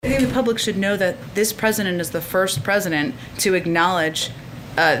American public should know that this president is the first president to acknowledge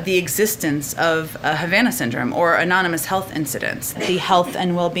the existence of Havana syndrome or anonymous health incidents. The health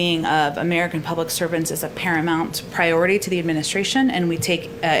and well-being of American public servants is a paramount priority to the administration, and we take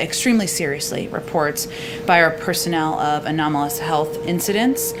extremely seriously reports by our personnel of anomalous health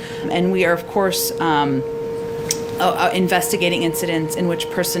incidents. And we are, of course, investigating incidents in which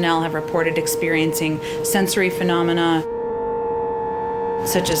personnel have reported experiencing sensory phenomena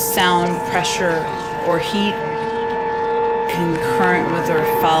such as sound, pressure, or heat, concurrent with or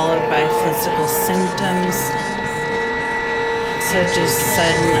followed by physical symptoms such as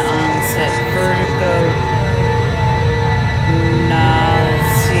sudden onset vertigo,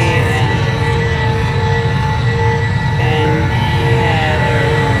 nausea, and head or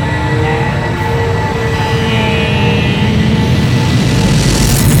neck pain.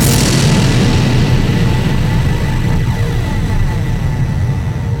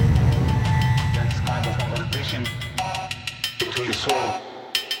 That's kind of conversation to your soul.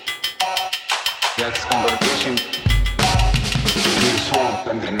 That's conversation to your soul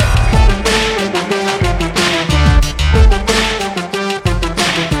and the now.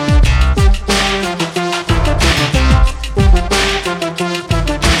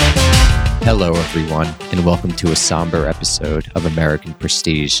 Hello, everyone, and welcome to a somber episode of American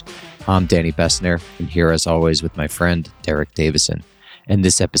Prestige. I'm Danny Bessner, and here as always with my friend Derek Davison. And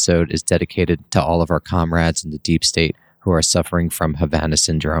this episode is dedicated to all of our comrades in the deep state who are suffering from Havana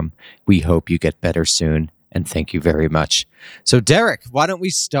syndrome. We hope you get better soon, and thank you very much. So, Derek, why don't we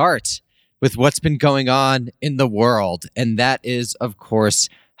start with what's been going on in the world? And that is, of course,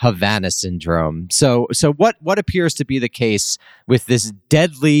 Havana syndrome. So what appears to be the case with this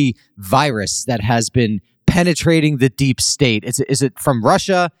deadly virus that has been penetrating the deep state? Is it from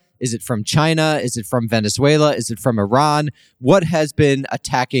Russia? Is it from China? Is it from Venezuela? Is it from Iran? What has been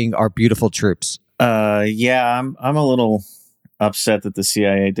attacking our beautiful troops? I'm a little upset that the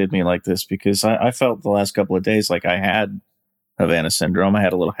CIA did me like this because I felt the last couple of days like I had Havana syndrome. I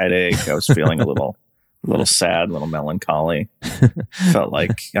had a little headache. I was feeling a little sad, a little melancholy. Felt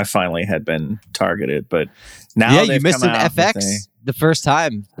like I finally had been targeted, but now you missed an FX the first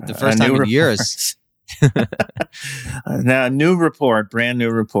time in years. Now, brand new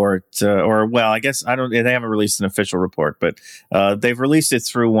report, I guess they haven't released an official report, but they've released it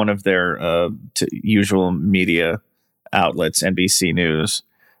through one of their usual media outlets, NBC News.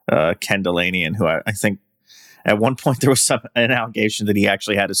 Ken Delanian, who I think at one point there was an allegation that he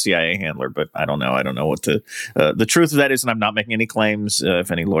actually had a CIA handler, but I don't know. I don't know what the truth of that is, and I'm not making any claims.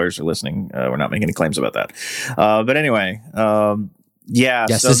 If any lawyers are listening, we're not making any claims about that. But anyway,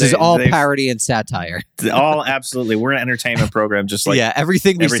 yes, so this is all parody and satire. All absolutely. We're an entertainment program, just like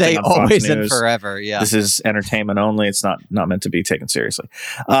everything we say, always and forever. Yeah, this is entertainment only. It's not meant to be taken seriously.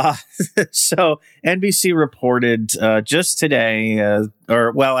 So NBC reported just today, I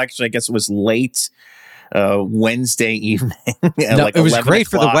guess it was late Wednesday evening. It was great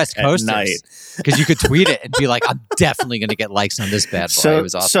for the West Coasters because you could tweet it and be like, I'm definitely going to get likes on this bad boy. It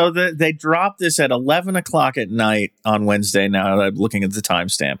was awesome. So they dropped this at 11 o'clock at night on Wednesday. Now I'm looking at the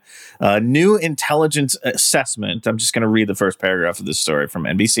timestamp. New intelligence assessment. I'm just going to read the first paragraph of this story from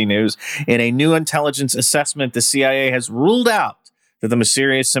NBC News. In a new intelligence assessment, the CIA has ruled out that the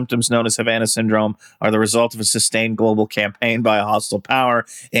mysterious symptoms known as Havana syndrome are the result of a sustained global campaign by a hostile power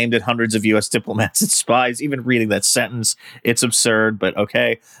aimed at hundreds of U.S. diplomats and spies. Even reading that sentence, it's absurd, but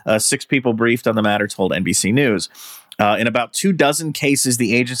okay. 6 people briefed on the matter told NBC News. In about 24 cases,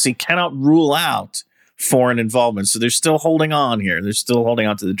 the agency cannot rule out foreign involvement. So they're still holding on here. They're still holding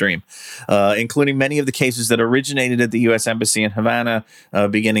on to the dream, including many of the cases that originated at the U.S. Embassy in Havana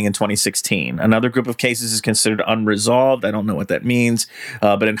beginning in 2016. Another group of cases is considered unresolved. I don't know what that means.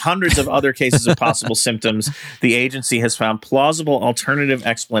 But in hundreds of other cases of possible symptoms, the agency has found plausible alternative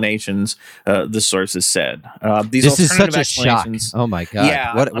explanations, the sources said. This is such a shock. Oh, my God.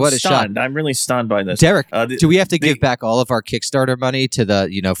 Yeah, what a shock. I'm really stunned by this. Derek, do we have to give back all of our Kickstarter money to the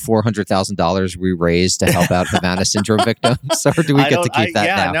 $400,000 we raised to help out Havana syndrome victims, or do we get to keep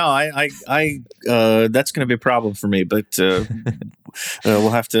that now? I that's going to be a problem for me, but we'll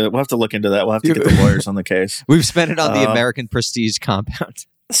have to look into that. We'll have to get the lawyers on the case. We've spent it on the American Prestige compound.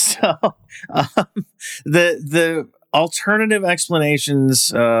 So the alternative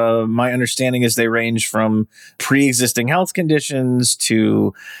explanations, my understanding is they range from pre-existing health conditions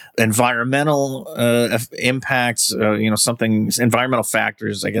to environmental impacts, environmental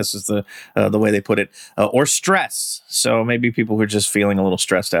factors, I guess is the way they put it, or stress. So maybe people who are just feeling a little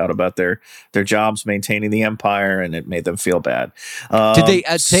stressed out about their jobs maintaining the empire, and it made them feel bad. Did they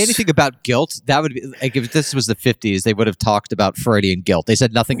say anything about guilt? That would be like if this was the 50s, they would have talked about Freudian guilt. They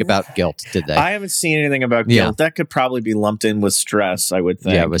said nothing about guilt, did they? I haven't seen anything about guilt. That could probably be lumped in with stress, I would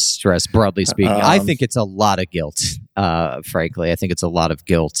think. Yeah, with stress, broadly speaking. I think it's a lot of guilt, frankly. I think it's a lot of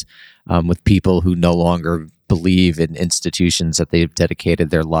guilt with people who no longer believe in institutions that they've dedicated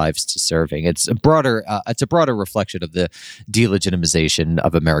their lives to serving. It's a broader reflection of the delegitimization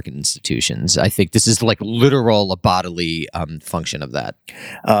of American institutions. I think this is like literal, a bodily function of that.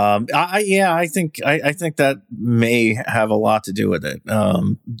 I think that may have a lot to do with it.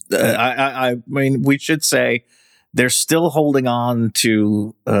 I mean, we should say they're still holding on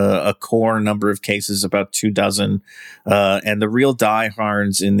to a core number of cases, about 24, and the real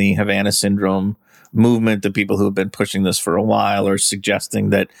diehards in the Havana Syndrome movement, the people who have been pushing this for a while, are suggesting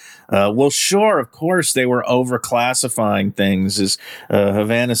that, sure, of course, they were overclassifying things as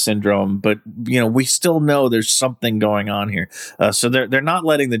Havana Syndrome, but we still know there's something going on here. So they're not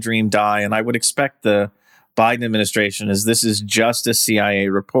letting the dream die, and I would expect the Biden administration this is just a CIA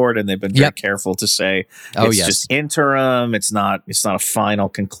report, and they've been very careful to say it's just interim. It's not a final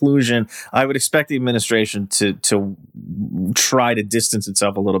conclusion. I would expect the administration to try to distance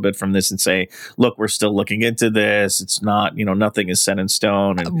itself a little bit from this and say, look, we're still looking into this. It's not, nothing is set in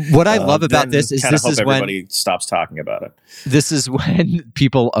stone. And what I love about this is everybody stops talking about it. This is when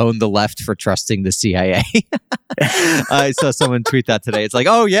people own the left for trusting the CIA. I saw someone tweet that today. It's like,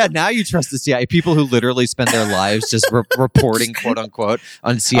 oh yeah, now you trust the CIA. People who literally spend their lives just reporting, quote unquote,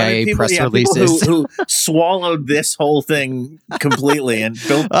 on CIA press releases. People who swallowed this whole thing completely and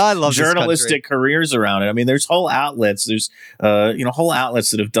built journalistic careers around it. I mean, there's whole outlets. There's whole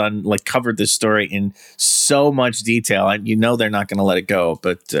outlets that have done covered this story in so much detail, and they're not going to let it go.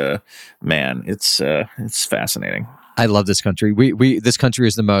 But man, it's fascinating. I love this country. This country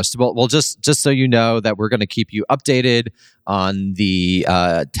is the most. Well, just so you know that we're going to keep you updated on the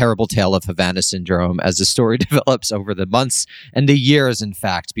terrible tale of Havana Syndrome as the story develops over the months and the years, in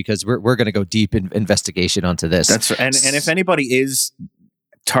fact, because we're going to go deep in investigation onto this. That's and if anybody is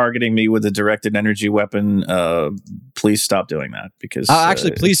targeting me with a directed energy weapon, please stop doing that, because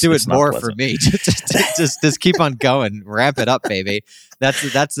actually please do it more for me. just keep on going, ramp it up, baby. That's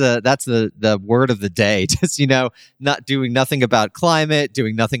the word of the day. Just not doing nothing about climate,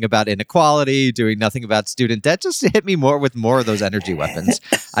 doing nothing about inequality, doing nothing about student debt. Just hit me more with more of those energy weapons.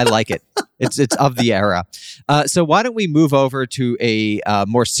 I like it. It's of the era. So why don't we move over to a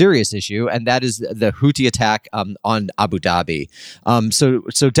more serious issue, and that is the Houthi attack on Abu Dhabi.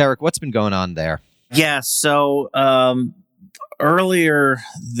 So Derek, what's been going on there? Yeah. So earlier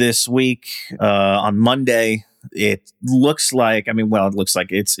this week on Monday, it looks like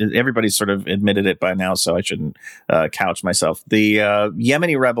everybody's sort of admitted it by now, so I shouldn't couch myself. The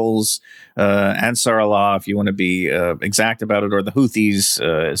Yemeni rebels, Ansar Allah, if you want to be exact about it, or the Houthis,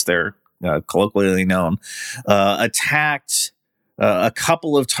 as they're colloquially known, attacked a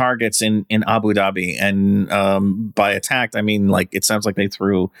couple of targets in Abu Dhabi. And by attacked, I mean, it sounds like they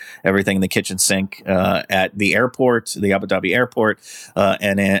threw everything in the kitchen sink at the airport, the Abu Dhabi airport,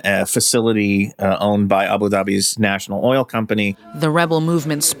 and a facility owned by Abu Dhabi's national oil company. The rebel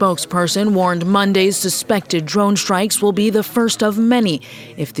movement spokesperson warned Monday's suspected drone strikes will be the first of many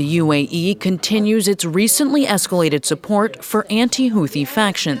if the UAE continues its recently escalated support for anti-Houthi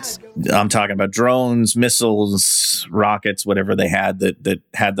factions. I'm talking about drones, missiles, rockets, whatever they had that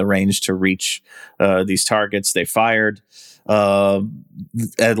had the range to reach these targets. They fired.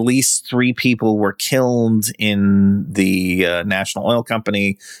 At least 3 people were killed in the National Oil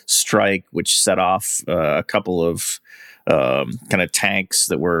Company strike, which set off a couple of kind of tanks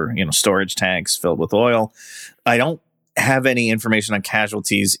that were, storage tanks filled with oil. I don't have any information on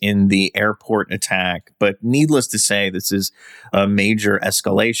casualties in the airport attack, but needless to say, this is a major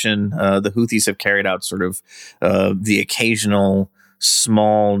escalation. The Houthis have carried out sort of the occasional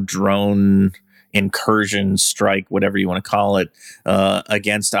small drone incursion strike, whatever you want to call it,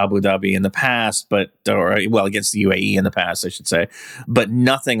 against Abu Dhabi in the past, against the UAE in the past, I should say, but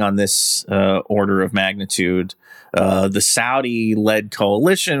nothing on this order of magnitude. The Saudi-led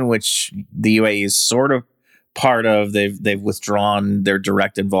coalition, which the UAE is sort of part of, they've withdrawn their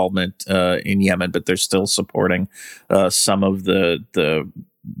direct involvement in Yemen, but they're still supporting some of the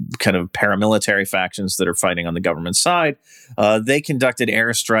kind of paramilitary factions that are fighting on the government side. They conducted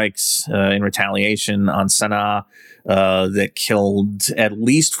airstrikes in retaliation on Sana'a that killed at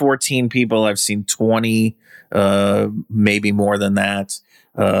least 14 people. I've seen 20, maybe more than that.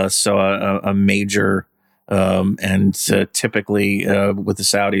 So a major and typically with the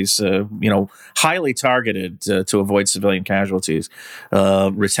Saudis, highly targeted to avoid civilian casualties,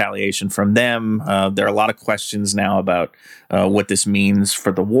 retaliation from them. There are a lot of questions now about what this means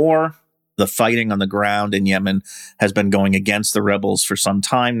for the war. The fighting on the ground in Yemen has been going against the rebels for some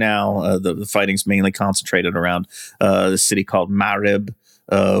time now. The fighting's mainly concentrated around the city called Marib,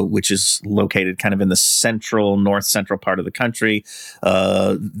 which is located kind of in the north central part of the country.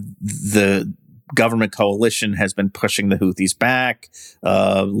 The government coalition has been pushing the Houthis back,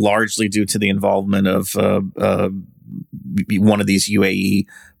 largely due to the involvement of one of these UAE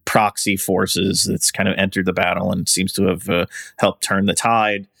proxy forces that's kind of entered the battle and seems to have helped turn the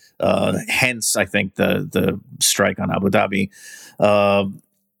tide. Hence, I think the strike on Abu Dhabi.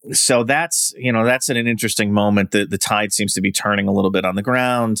 So that's at an interesting moment. The tide seems to be turning a little bit on the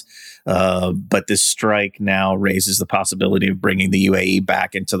ground, but this strike now raises the possibility of bringing the UAE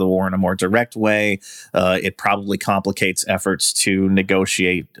back into the war in a more direct way. It probably complicates efforts to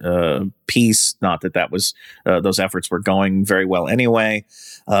negotiate peace. Not that was those efforts were going very well anyway.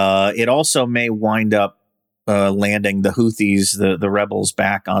 It also may wind up landing the Houthis, the rebels,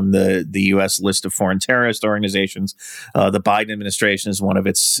 back on the U.S. list of foreign terrorist organizations. The Biden administration is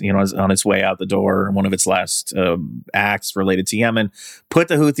is on its way out the door. One of its last acts related to Yemen put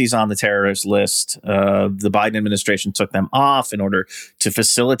the Houthis on the terrorist list. The Biden administration took them off in order to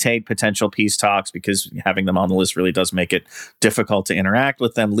facilitate potential peace talks, because having them on the list really does make it difficult to interact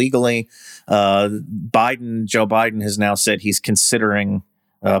with them legally. Joe Biden has now said he's considering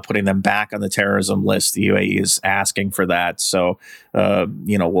putting them back on the terrorism list. The UAE is asking for that. So,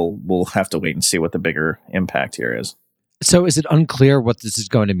 we'll have to wait and see what the bigger impact here is. So is it unclear what this is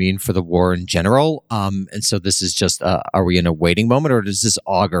going to mean for the war in general? And so this is just, are we in a waiting moment, or does this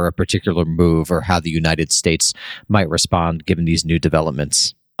augur a particular move or how the United States might respond given these new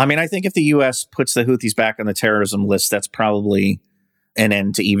developments? I mean, I think if the U.S. puts the Houthis back on the terrorism list, that's probably an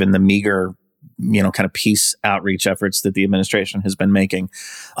end to even the meager kind of peace outreach efforts that the administration has been making.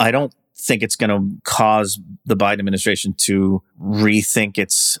 I don't think it's going to cause the Biden administration to rethink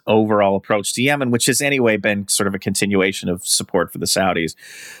its overall approach to Yemen, which has anyway been sort of a continuation of support for the Saudis.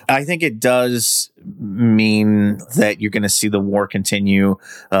 I think it does mean that you're going to see the war continue.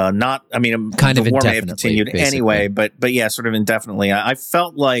 The war may have continued basically anyway, but yeah, sort of indefinitely. I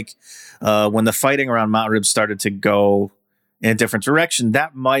felt like when the fighting around Ma'rib started to go in a different direction,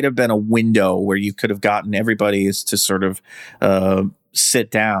 that might have been a window where you could have gotten everybody to sort of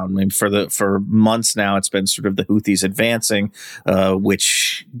sit down. I mean, for months now, it's been sort of the Houthis advancing,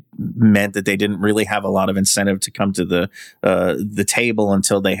 which meant that they didn't really have a lot of incentive to come to the table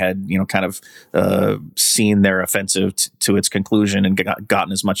until they had kind of seen their offensive to its conclusion and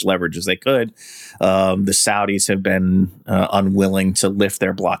gotten as much leverage as they could. The Saudis have been unwilling to lift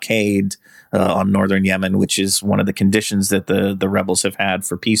their blockade on northern Yemen, which is one of the conditions that the rebels have had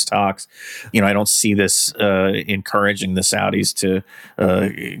for peace talks. I don't see this encouraging the Saudis to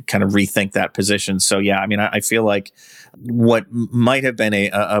kind of rethink that position. So yeah, I mean, I feel like what might have been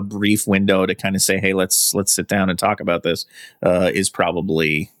a brief window to kind of say, hey, let's sit down and talk about this, is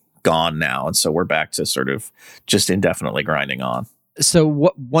probably gone now, and so we're back to sort of just indefinitely grinding on. So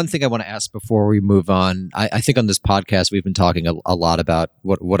one thing I want to ask before we move on, I think on this podcast, we've been talking a lot about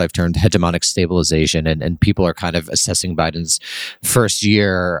what I've termed hegemonic stabilization, and people are kind of assessing Biden's first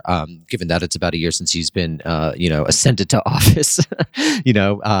year, given that it's about a year since he's been, ascended to office,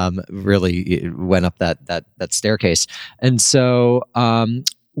 really went up that staircase. And so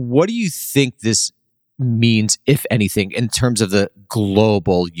what do you think this means, if anything, in terms of the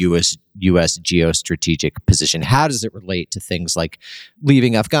global U.S. geostrategic position? How does it relate to things like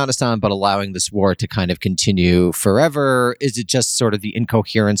leaving Afghanistan but allowing this war to kind of continue forever? Is it just sort of the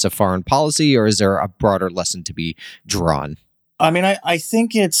incoherence of foreign policy, or is there a broader lesson to be drawn? I mean, I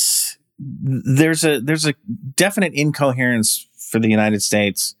think there's a definite incoherence for the United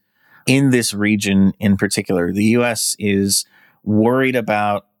States in this region in particular. The U.S. is worried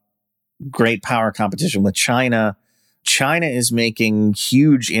about great power competition with China. China is making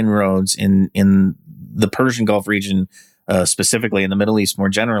huge inroads in the Persian Gulf region, specifically in the Middle East more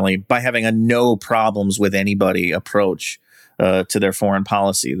generally, by having a no problems with anybody approach to their foreign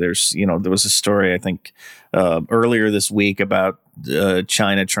policy. There was a story, I think, earlier this week about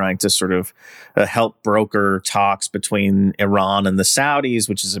China trying to sort of help broker talks between Iran and the Saudis,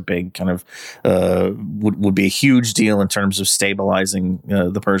 which is a big kind of would be a huge deal in terms of stabilizing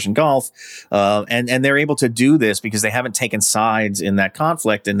the Persian Gulf. And they're able to do this because they haven't taken sides in that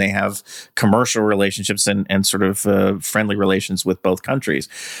conflict, and they have commercial relationships and sort of friendly relations with both countries.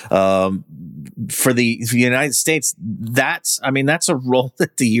 For the United States, that's a role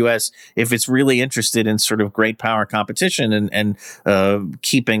that the U.S., if it's really interested in sort of great power competition and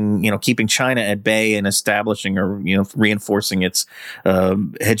keeping China at bay and establishing or reinforcing its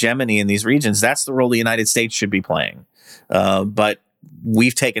hegemony in these regions, that's the role the United States should be playing. But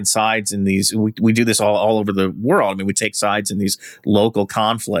we've taken sides in these. We do this all over the world. I mean, we take sides in these local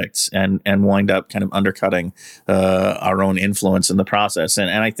conflicts and wind up kind of undercutting our own influence in the process. And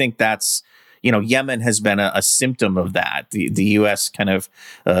I think that's, Yemen has been a symptom of that. The U.S. kind of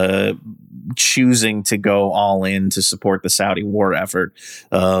choosing to go all in to support the Saudi war effort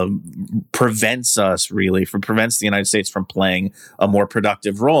prevents the United States from playing a more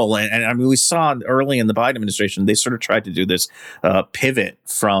productive role. And I mean, we saw early in the Biden administration, they sort of tried to do this pivot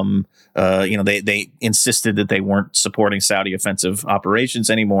from, they insisted that they weren't supporting Saudi offensive operations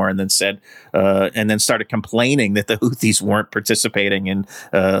anymore, and then started complaining that the Houthis weren't participating in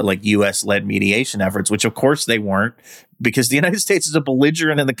U.S.-led mediation efforts, which of course they weren't, because the United States is a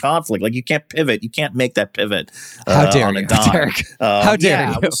belligerent in the conflict. Like, you can't pivot. You can't make that pivot. How dare on a you, dime. Derek? How dare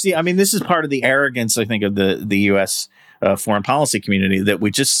you? Well, see, I mean, this is part of the arrogance, I think, of the U.S. Foreign policy community, that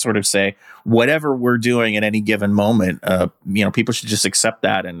we just sort of say whatever we're doing at any given moment, people should just accept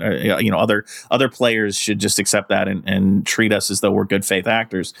that, and other players should just accept that and treat us as though we're good faith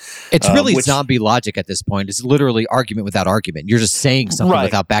actors. It's really zombie logic at this point. It's literally argument without argument. You're just saying something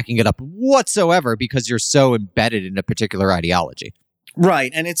without backing it up whatsoever because you're so embedded in a particular ideology.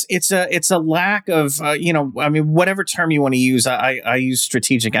 Right. And it's a lack of, whatever term you want to use, I use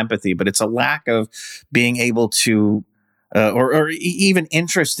strategic empathy, but it's a lack of being able to, or even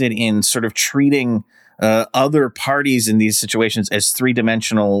interested in sort of treating other parties in these situations as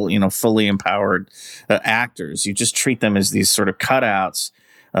three-dimensional, fully empowered actors. You just treat them as these sort of cutouts.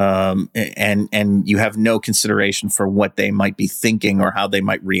 And you have no consideration for what they might be thinking or how they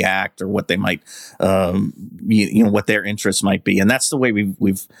might react or what they might, what their interests might be. And that's the way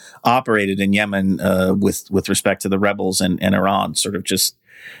we've operated in Yemen with respect to the rebels and Iran. Sort of just,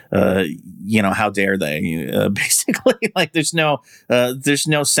 how dare they? Basically, like there's no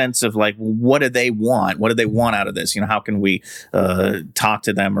sense of like, what do they want? What do they want out of this? How can we talk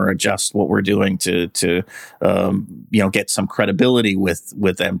to them or adjust what we're doing to get some credibility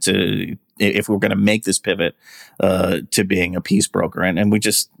with them to, if we're going to make this pivot to being a peace broker, and we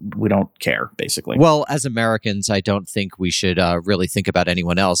don't care, basically. Well, as Americans, I don't think we should really think about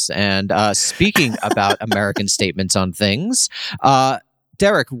anyone else. And speaking about American statements on things,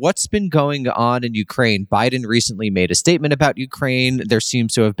 Derek, what's been going on in Ukraine? Biden recently made a statement about Ukraine. There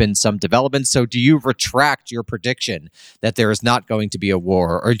seems to have been some developments. So do you retract your prediction that there is not going to be a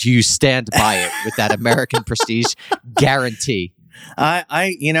war, or do you stand by it with that American prestige guarantee?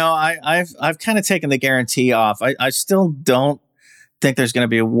 I've kind of taken the guarantee off. I still don't think there's going to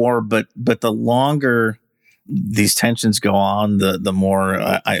be a war, but the longer these tensions go on, the more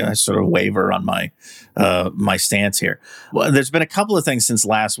I sort of waver on my stance here. Well, there's been a couple of things since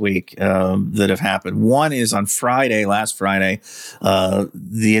last week that have happened. One is on last Friday,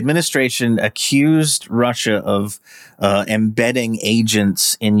 the administration accused Russia of embedding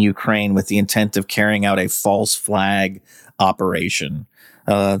agents in Ukraine with the intent of carrying out a false flag operation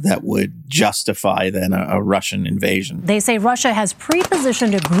that would justify then a Russian invasion. They say Russia has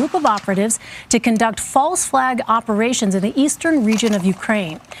pre-positioned a group of operatives to conduct false flag operations in the eastern region of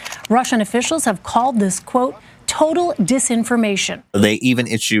Ukraine. Russian officials have called this, quote, total disinformation. They even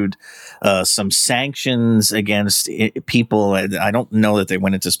issued some sanctions against people. I don't know that they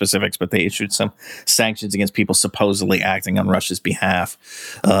went into specifics, but they issued some sanctions against people supposedly acting on Russia's behalf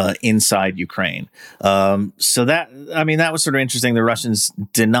inside Ukraine. So that was sort of interesting. The Russians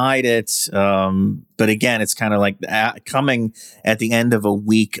denied it. But again, it's kind of like coming at the end of a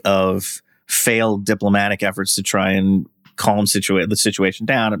week of failed diplomatic efforts to try and calm the situation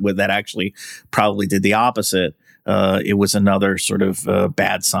down, that actually probably did the opposite. It was another sort of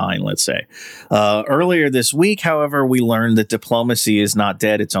bad sign, let's say. Earlier this week, however, we learned that diplomacy is not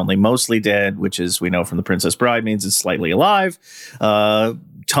dead. It's only mostly dead, which, as we know from The Princess Bride, means it's slightly alive.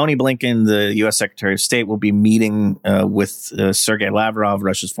 Tony Blinken, the U.S. Secretary of State, will be meeting with Sergei Lavrov,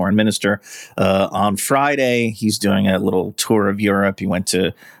 Russia's foreign minister, on Friday. He's doing a little tour of Europe. He went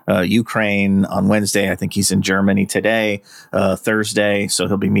to Ukraine on Wednesday. I think he's in Germany today, Thursday. So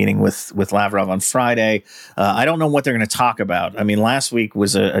he'll be meeting with Lavrov on Friday. I don't know what they're going to talk about. I mean, last week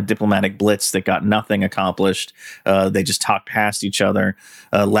was a diplomatic blitz that got nothing accomplished. They just talked past each other.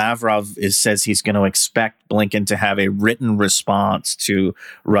 Lavrov says he's going to expect Blinken to have a written response to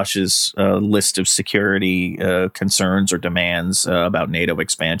Russia's list of security concerns or demands about NATO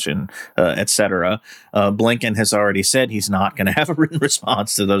expansion, et cetera. Blinken has already said he's not going to have a written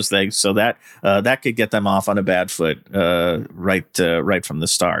response to those things, so that could get them off on a bad foot right from the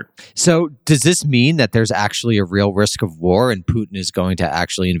start. So does this mean that there's actually a real risk of war and Putin is going to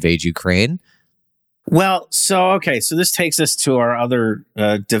actually invade Ukraine? Well, so this takes us to our other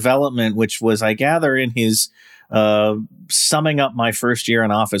development, which was, I gather, in his summing up my first year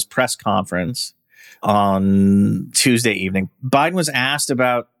in office press conference on Tuesday evening. Biden was asked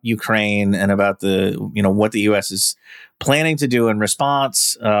about Ukraine and about what the U.S. is planning to do in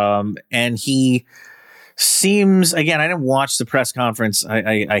response, and he seems, again, I didn't watch the press conference.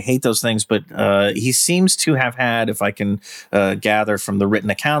 I hate those things, but he seems to have had, if I can gather from the written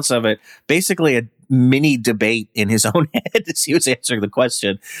accounts of it, basically a mini debate in his own head as he was answering the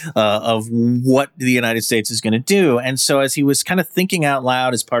question of what the United States is going to do. And so as he was kind of thinking out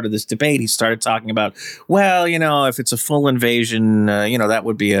loud as part of this debate, he started talking about, well, if it's a full invasion, that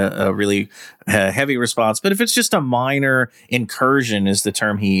would be a really heavy response. But if it's just a minor incursion is the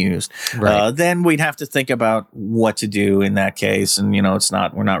term he used, right. Then we'd have to think about what to do in that case. And,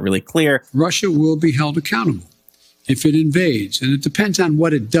 we're not really clear. Russia will be held accountable if it invades, and it depends on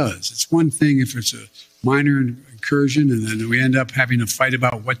what it does. It's one thing if it's a minor incursion and then we end up having a fight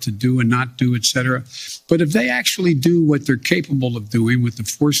about what to do and not do, et cetera. But if they actually do what they're capable of doing with the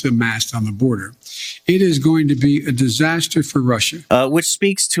force amassed on the border, it is going to be a disaster for Russia. Which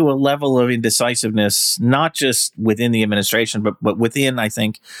speaks to a level of indecisiveness, not just within the administration, but within, I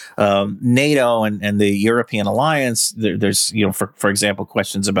think, NATO and the European alliance. There's, for example,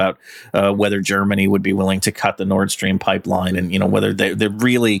 questions about whether Germany would be willing to cut the Nord Stream pipeline, and whether there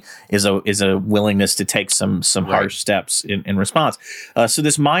really is a willingness to take some harsh steps in response. So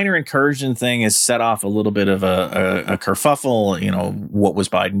this minor incursion thing has set off a little bit of a kerfuffle. What was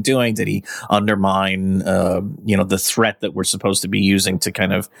Biden doing? Did he undermine, the threat that we're supposed to be using to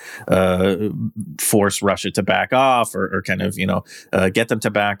kind of force Russia to back off or kind of, get them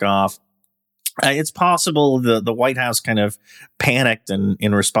to back off? It's possible the White House kind of panicked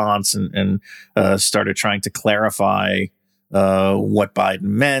in response and started trying to clarify what Biden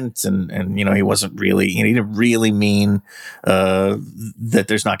meant, and he wasn't really, he didn't really mean that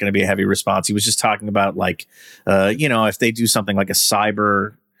there's not going to be a heavy response. He was just talking about if they do something like a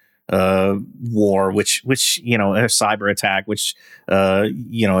cyber war, which a cyber attack, which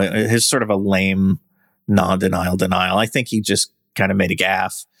is sort of a lame non-denial denial. I think he just kind of made a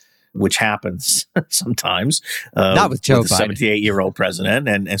gaffe, which happens sometimes. Not with Joe Biden. A 78-year-old president,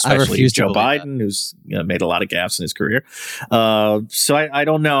 and especially Joe Biden, who's made a lot of gaffes in his career. So I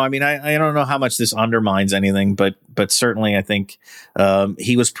don't know. I mean, I don't know how much this undermines anything, but certainly I think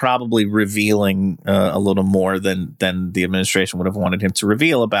he was probably revealing a little more than the administration would have wanted him to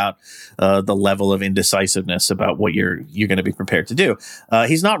reveal about the level of indecisiveness about what you're going to be prepared to do.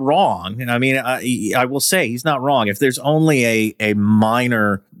 He's not wrong. I mean, I will say he's not wrong. If there's only a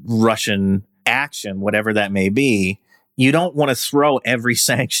minor Russian action, whatever that may be, you don't want to throw every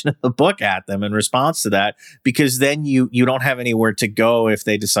sanction in the book at them in response to that, because then you don't have anywhere to go if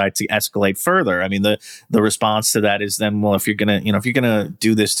they decide to escalate further. I mean, the response to that is then, well, if you're gonna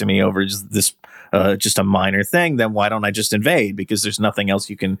do this to me over just a minor thing, then why don't I just invade? Because there's nothing else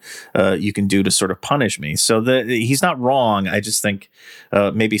you can do to sort of punish me. So he's not wrong. I just think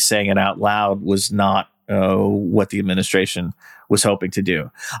maybe saying it out loud was not what the administration was hoping to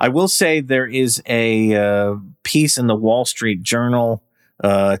do. I will say there is a piece in the Wall Street Journal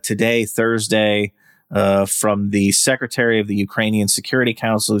today, Thursday, from the secretary of the Ukrainian Security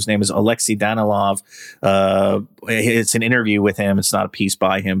Council, whose name is Alexei Danilov. It's an interview with him. It's not a piece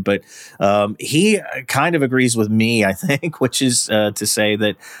by him, but he kind of agrees with me, I think, which is to say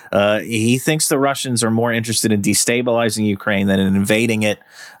that he thinks the Russians are more interested in destabilizing Ukraine than in invading it.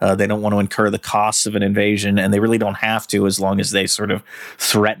 They don't want to incur the costs of an invasion, and they really don't have to, as long as they sort of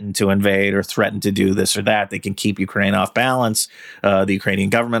threaten to invade or threaten to do this or that. They can keep Ukraine off balance, the Ukrainian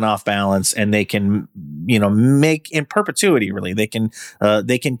government off balance, and they can make in perpetuity, really. They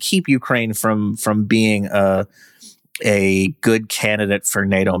can keep Ukraine from being a good candidate for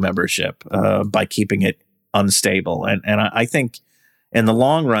NATO membership by keeping it unstable. And I think in the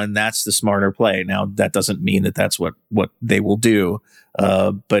long run, that's the smarter play. Now, that doesn't mean that that's what they will do,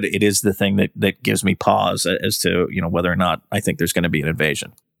 but it is the thing that gives me pause as to whether or not I think there's going to be an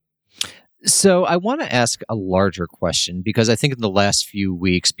invasion. So I want to ask a larger question, because I think in the last few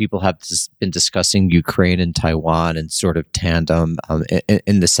weeks, people have been discussing Ukraine and Taiwan in sort of tandem,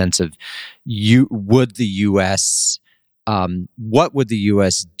 in the sense of what would the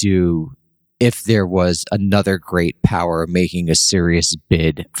U.S. do if there was another great power making a serious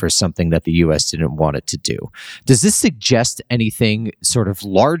bid for something that the U.S. didn't want it to do? Does this suggest anything sort of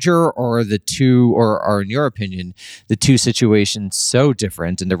larger, or are the two, or are, in your opinion, the two situations so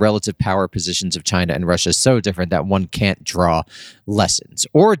different and the relative power positions of China and Russia so different that one can't draw lessons?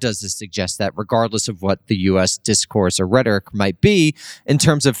 Or does this suggest that regardless of what the U.S. discourse or rhetoric might be in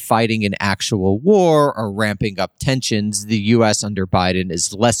terms of fighting an actual war or ramping up tensions, the U.S. under Biden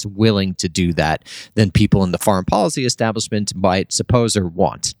is less willing to do that than people in the foreign policy establishment might suppose or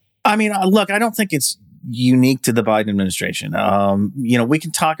want? I mean, look, I don't think it's unique to the Biden administration. We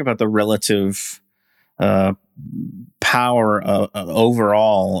can talk about the relative power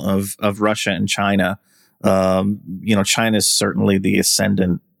overall of Russia and China. China is certainly the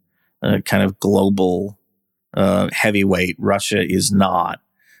ascendant kind of global heavyweight. Russia is not.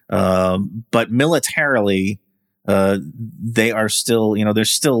 But militarily, they are still, they're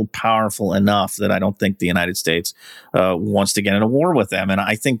still powerful enough that I don't think the United States wants to get in a war with them. And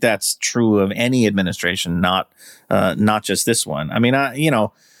I think that's true of any administration, not just this one. I mean, I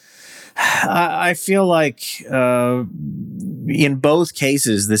feel like in both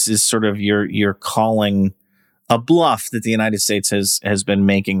cases, this is sort of you're calling a bluff that the United States has been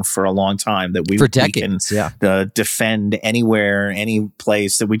making for a long time, that we decades, can defend anywhere, any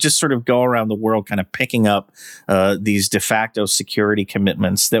place, that we just sort of go around the world kind of picking up these de facto security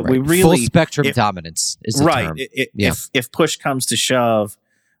commitments that we really... Full spectrum dominance is the term. If push comes to shove,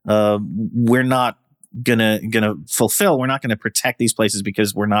 we're not gonna fulfill. We're not gonna protect these places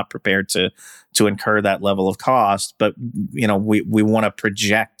because we're not prepared to incur that level of cost. But we want to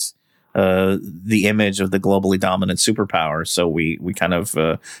project the image of the globally dominant superpower. So we kind of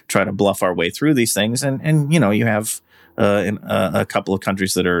try to bluff our way through these things, and you have a couple of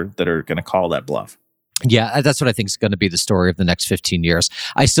countries that are going to call that bluff. Yeah, that's what I think is going to be the story of the next 15 years.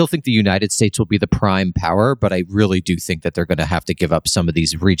 I still think the United States will be the prime power, but I really do think that they're going to have to give up some of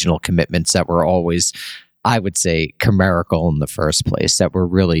these regional commitments that were always, I would say, chimerical in the first place, that were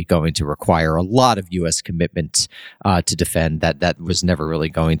really going to require a lot of U.S. commitment to defend, that was never really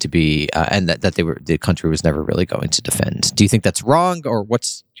going to be, and that the country was never really going to defend. Do you think that's wrong, or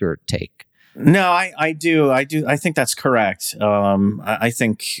what's your take? No, I do. I think that's correct. I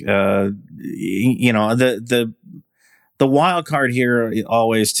think the wild card here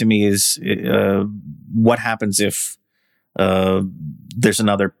always to me is what happens if there's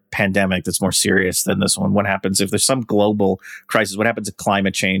another pandemic that's more serious than this one. What happens if there's some global crisis? What happens if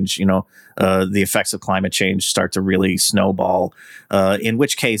climate change, the effects of climate change start to really snowball? In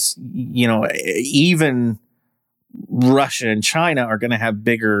which case, even Russia and China are going to have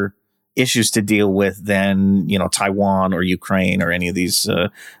bigger issues to deal with than Taiwan or Ukraine or any of these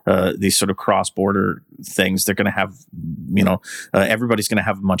sort of cross-border things. They're going to have everybody's going to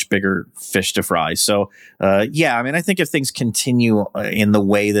have much bigger fish to fry. So I mean, I think if things continue in the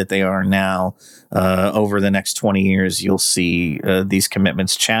way that they are now over the next 20 years, you'll see these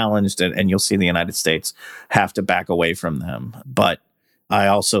commitments challenged, and you'll see the United States have to back away from them. But I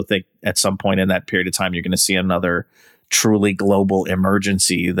also think at some point in that period of time, you're going to see another truly global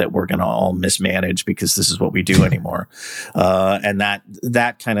emergency that we're going to all mismanage because this is what we do anymore. And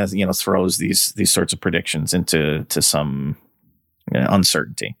that kind of, throws these sorts of predictions into some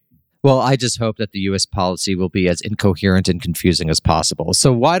uncertainty. Well, I just hope that the U.S. policy will be as incoherent and confusing as possible.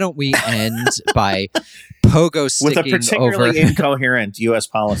 So why don't we end by pogo sticking with a particularly incoherent U.S.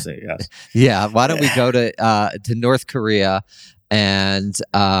 policy? Yes. Yeah. Why don't we go to North Korea and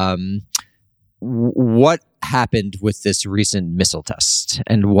what happened with this recent missile test,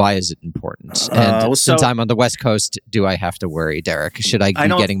 and why is it important? And since I'm on the West Coast, do I have to worry, Derek? Should I be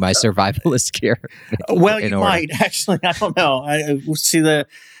getting my survivalist gear? Well, you might actually. I don't know. I see the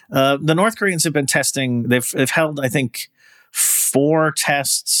North Koreans have been testing. They've held, I think, 4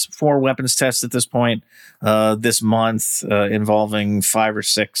 weapons tests at this point this month, involving 5 or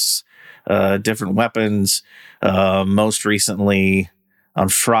 6 different weapons. Most recently, on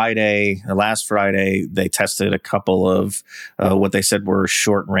last Friday, they tested a couple of what they said were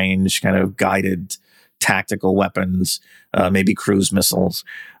short-range, kind of guided tactical weapons, maybe cruise missiles.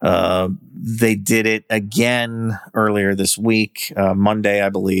 They did it again earlier this week, Monday, I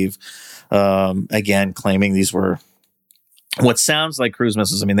believe, again claiming these were what sounds like cruise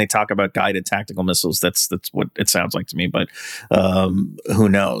missiles. I mean, they talk about guided tactical missiles. That's what it sounds like to me, but who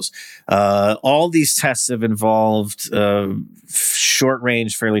knows? All these tests have involved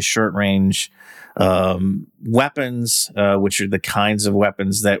fairly short range weapons, which are the kinds of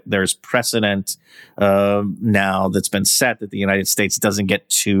weapons that there's precedent now that's been set that the United States doesn't get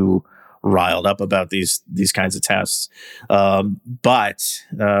too riled up about these kinds of tests. But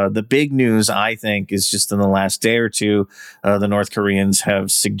the big news, I think, is just in the last day or two, the North Koreans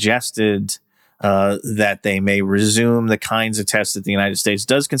have suggested that they may resume the kinds of tests that the United States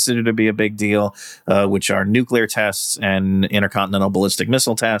does consider to be a big deal, which are nuclear tests and intercontinental ballistic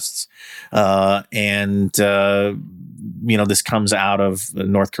missile tests. This comes out of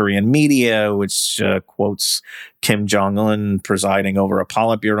North Korean media, which quotes Kim Jong-un presiding over a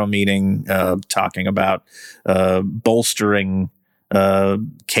Politburo meeting, talking about bolstering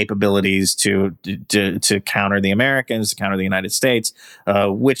capabilities to counter the Americans, to counter the United States,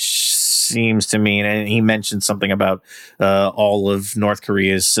 which seems to mean, and he mentioned something about all of North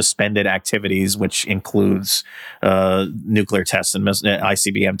Korea's suspended activities, which includes nuclear tests and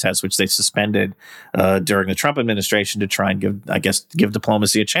ICBM tests, which they suspended during the Trump administration to try and give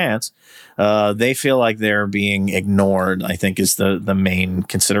diplomacy a chance. They feel like they're being ignored, I think, is the main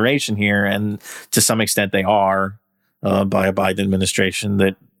consideration here. And to some extent they are. By a Biden administration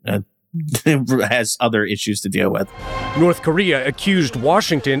that has other issues to deal with. North Korea accused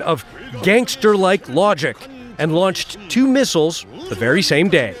Washington of gangster-like logic and launched 2 missiles the very same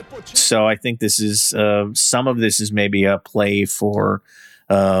day. So I think this is some of this is maybe a play for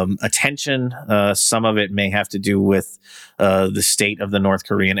attention. Some of it may have to do with the state of the North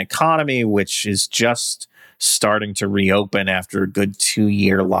Korean economy, which is just starting to reopen after a good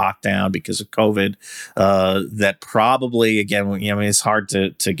 2-year lockdown because of COVID. That probably, again, it's hard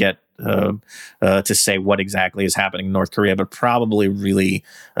to get to say what exactly is happening in North Korea, but probably really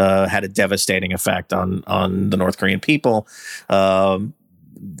had a devastating effect on the North Korean people.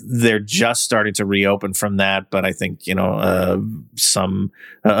 They're just starting to reopen from that, but I think a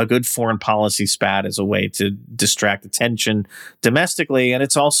good foreign policy spat is a way to distract attention domestically, and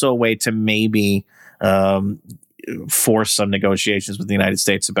it's also a way to maybe force some negotiations with the United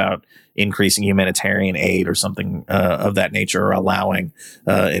States about increasing humanitarian aid or something of that nature, or allowing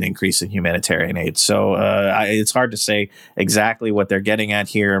an increase in humanitarian aid. So it's hard to say exactly what they're getting at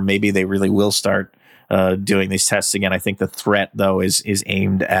here. Maybe they really will start doing these tests again. I think the threat, though, is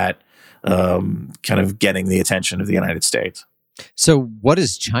aimed at kind of getting the attention of the United States. So what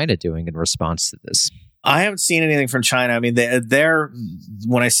is China doing in response to this? I haven't seen anything from China. I mean, they're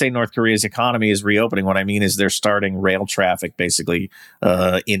when I say North Korea's economy is reopening, what I mean is they're starting rail traffic basically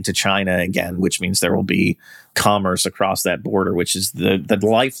into China again, which means there will be commerce across that border, which is the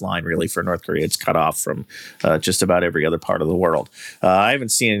lifeline really for North Korea. It's cut off from just about every other part of the world. I haven't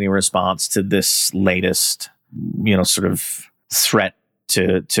seen any response to this latest, sort of threat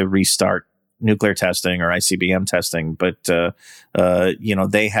to restart nuclear testing or ICBM testing, but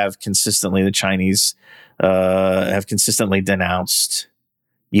they have consistently, the Chinese have consistently denounced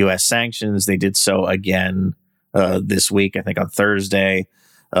U.S. sanctions. They did so again this week, I think on Thursday.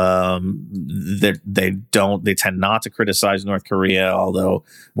 They tend not to criticize North Korea, although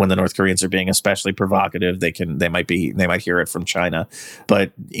when the North Koreans are being especially provocative, they might hear it from China.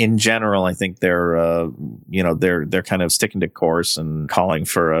 But in general, I think they're kind of sticking to course and calling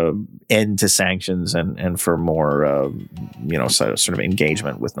for an end to sanctions and for more sort of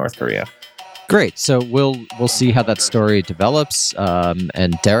engagement with North Korea. Great. So we'll see how that story develops.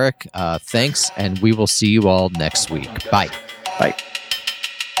 And Derek, thanks, and we will see you all next week. Bye. Bye.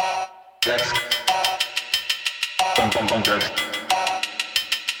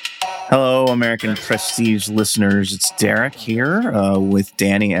 Hello, American Prestige listeners. It's Derek here with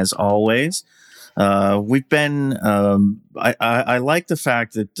Danny, as always. We've been, I like the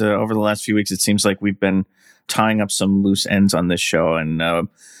fact that over the last few weeks, it seems like we've been tying up some loose ends on this show. And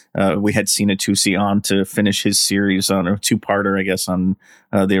we had Sina Tusi on to finish his series on a 2-parter, I guess, on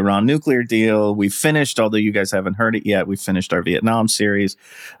the Iran nuclear deal. We've finished, although you guys haven't heard it yet, we've finished our Vietnam series.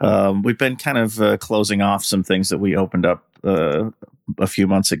 We've been kind of closing off some things that we opened up a few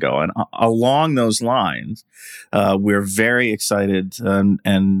months ago. And along those lines, we're very excited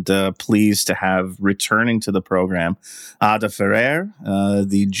and pleased to have returning to the program Ada Ferrer,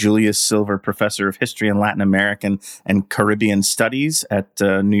 the Julius Silver Professor of History and Latin American and Caribbean Studies at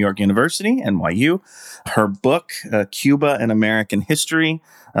New York University, NYU. Her book, Cuba and American History,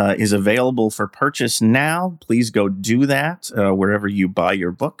 is available for purchase now. Please go do that wherever you buy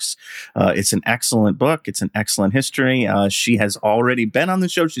your books. It's an excellent book. It's an excellent history. She has already already been on the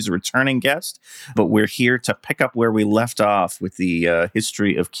show. She's a returning guest, but we're here to pick up where we left off with the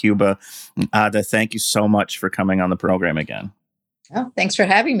history of Cuba. Ada, thank you so much for coming on the program again. Oh, thanks for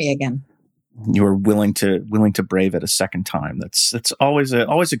having me again. You were willing to brave it a second time. That's always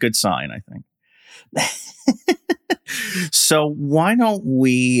a good sign, I think. So why don't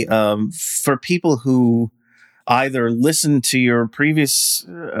we, for people who either listened to your previous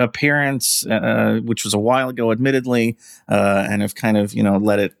appearance, which was a while ago, admittedly, and have kind of,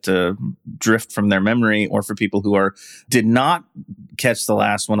 let it drift from their memory, or for people who did not catch the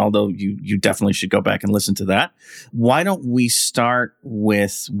last one, although you definitely should go back and listen to that. Why don't we start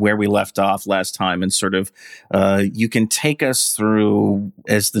with where we left off last time, and sort of you can take us through,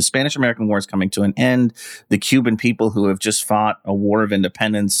 as the Spanish-American War is coming to an end, the Cuban people who have just fought a war of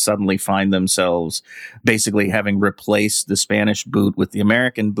independence suddenly find themselves basically having replaced the Spanish boot with the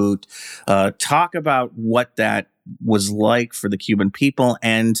American boot. Talk about what that was like for the Cuban people,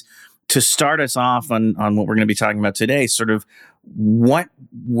 and to start us off on what we're going to be talking about today, sort of what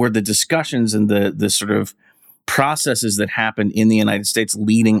were the discussions and the sort of processes that happened in the United States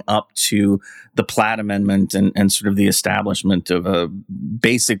leading up to the Platt Amendment and sort of the establishment of a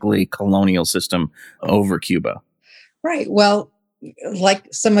basically colonial system over Cuba. Right. Well, like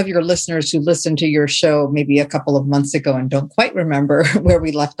some of your listeners who listened to your show maybe a couple of months ago and don't quite remember where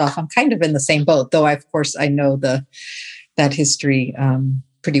we left off, I'm kind of in the same boat, though of course I know that history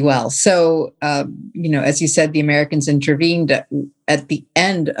pretty well. So, as you said, the Americans intervened at the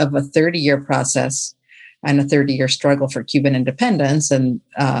end of a 30-year process and a 30-year struggle for Cuban independence. And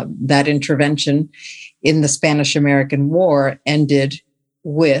that intervention in the Spanish-American War ended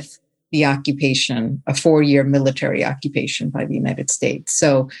with the occupation, a 4-year military occupation by the United States.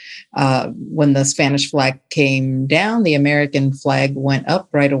 So when the Spanish flag came down, the American flag went up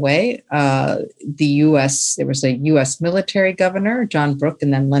right away. There was a U.S. military governor, John Brooke,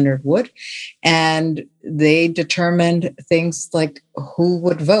 and then Leonard Wood, and they determined things like who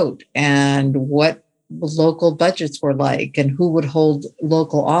would vote and what local budgets were like and who would hold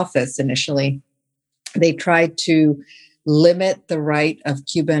local office initially. They tried to limit the right of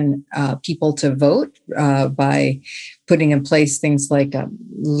Cuban people to vote by putting in place things like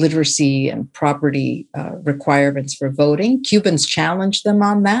literacy and property requirements for voting. Cubans challenged them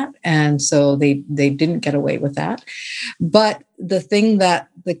on that, and so they didn't get away with that. But the thing that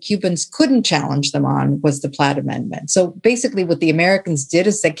the Cubans couldn't challenge them on was the Platt Amendment. So basically what the Americans did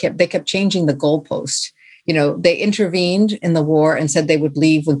is they kept changing the goalpost. They intervened in the war and said they would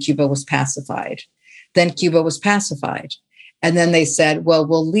leave when Cuba was pacified. Then Cuba was pacified. And then they said, well,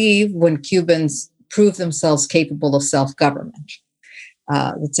 we'll leave when Cubans prove themselves capable of self-government.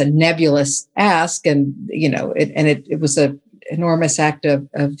 It's a nebulous ask. And, it was an enormous act of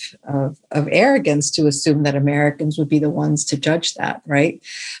arrogance to assume that Americans would be the ones to judge that, right?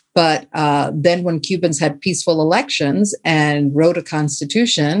 But then when Cubans had peaceful elections and wrote a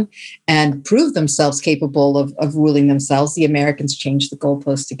constitution and proved themselves capable of ruling themselves, the Americans changed the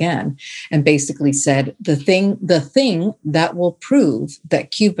goalpost again and basically said the thing that will prove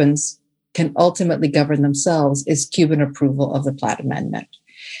that Cubans can ultimately govern themselves is Cuban approval of the Platt Amendment.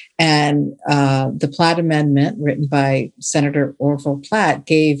 And the Platt Amendment, written by Senator Orville Platt,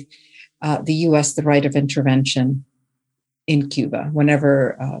 gave the U.S. the right of intervention in Cuba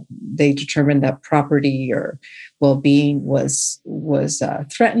whenever they determined that property or well-being was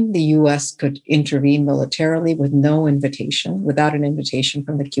threatened. The U.S. could intervene militarily without an invitation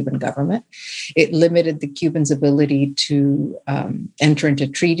from the Cuban government. It limited the Cubans' ability to enter into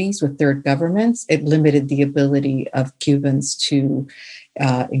treaties with third governments. It limited the ability of Cubans to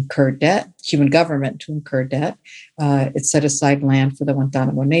incur debt, Cuban government to incur debt. It set aside land for the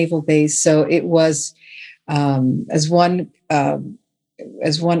Guantanamo Naval Base. So it was, as one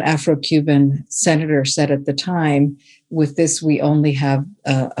Afro-Cuban senator said at the time, with this, we only have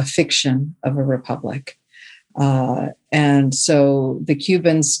a fiction of a republic. And so the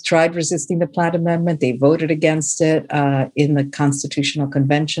Cubans tried resisting the Platt Amendment. They voted against it in the Constitutional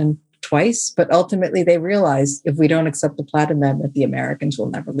Convention twice, but ultimately they realized if we don't accept the Platt Amendment, the Americans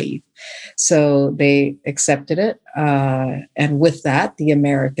will never leave. So they accepted it. And with that, the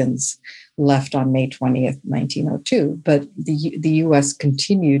Americans left on May 20th, 1902. But the U.S.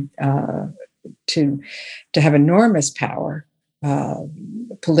 continued to have enormous power,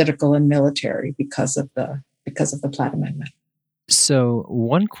 political and military, because of the Platt Amendment. So,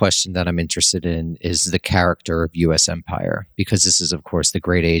 one question that I'm interested in is the character of U.S. empire, because this is, of course, the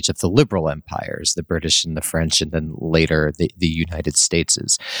great age of the liberal empires, the British and the French, and then later the United States.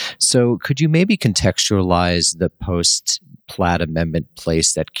 So, could you maybe contextualize the post-Platt Amendment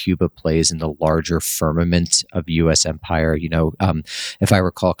place that Cuba plays in the larger firmament of U.S. empire? If I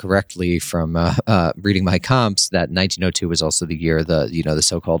recall correctly from reading my comps, that 1902 was also the year the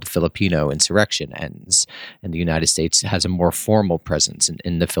so-called Filipino insurrection ends, and the United States has a more formal presence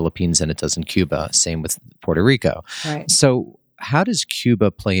in the Philippines than it does in Cuba. Same with Puerto Rico. Right. So how does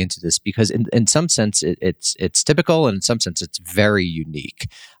Cuba play into this? Because in some sense it's typical, and in some sense it's very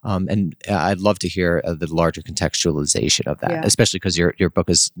unique. And I'd love to hear the larger contextualization of that, especially because your book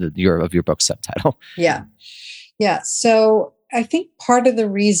is your book's subtitle. Yeah. So I think part of the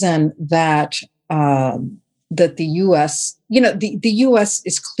reason that that the U.S., the U.S.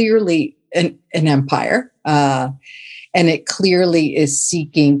 is clearly an empire. And it clearly is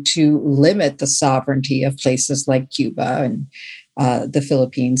seeking to limit the sovereignty of places like Cuba and the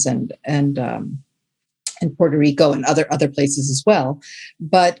Philippines and Puerto Rico and other places as well.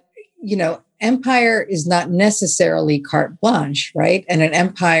 But empire is not necessarily carte blanche, right? And an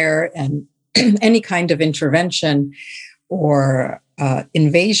empire and any kind of intervention or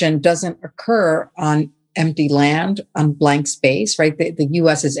invasion doesn't occur on empty land, on blank space, right? The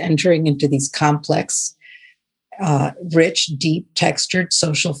U.S. is entering into these complex, rich, deep, textured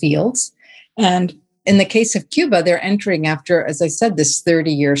social fields. And in the case of Cuba, they're entering after, as I said, this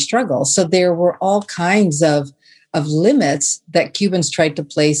 30-year struggle. So there were all kinds of limits that Cubans tried to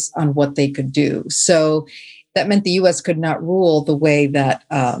place on what they could do. So that meant the U.S. could not rule the way that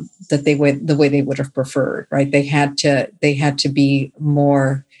they would have preferred, right? They had to be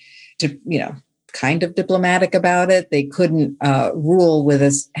more, kind of diplomatic about it. They couldn't rule with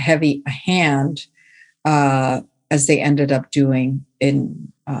as heavy a hand as they ended up doing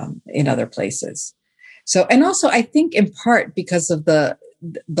in other places. So, and also I think in part because of the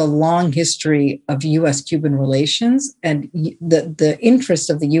long history of U.S.-Cuban relations and the interest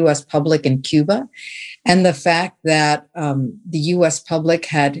of the U.S. public in Cuba, and the fact that the U.S. public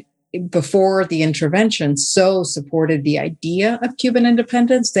had, before the intervention, so supported the idea of Cuban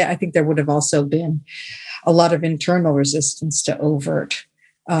independence, that I think there would have also been a lot of internal resistance to overt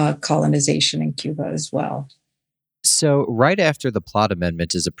colonization in Cuba as well. So right after the Platt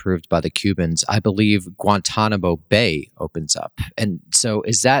Amendment is approved by the Cubans, I believe Guantanamo Bay opens up. And so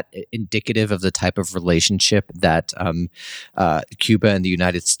is that indicative of the type of relationship that Cuba and the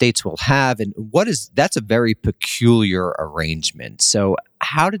United States will have? And that's a very peculiar arrangement. So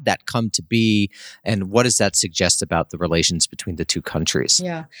how did that come to be? And what does that suggest about the relations between the two countries?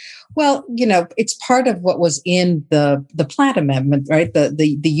 Yeah. Well, it's part of what was in the Platt Amendment, right?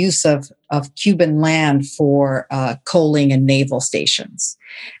 The use of Cuban land for coaling and naval stations.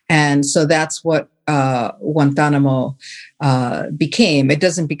 And so that's what Guantanamo became. It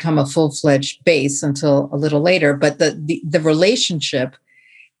doesn't become a full-fledged base until a little later, but the relationship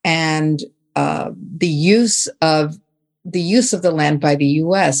and the use of the land by the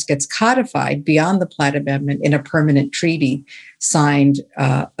U.S. gets codified beyond the Platt Amendment in a permanent treaty signed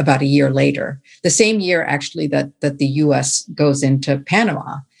about a year later, the same year actually that the U.S. goes into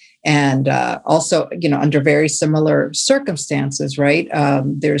Panama, and also under very similar circumstances, right?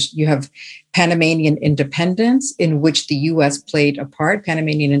 You have Panamanian independence, in which the U.S. played a part,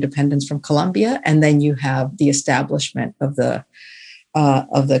 Panamanian independence from Colombia, and then you have the establishment of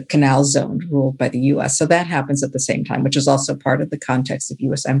the canal zone ruled by the U.S. So that happens at the same time, which is also part of the context of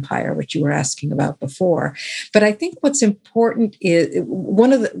U.S. empire, which you were asking about before. But I think what's important is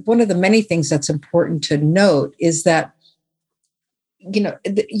one of the many things that's important to note is that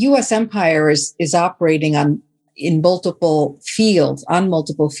the U.S. empire is operating on multiple fields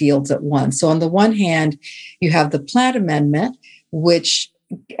at once. So on the one hand, you have the Platt Amendment, which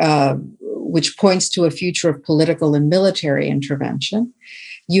points to a future of political and military intervention.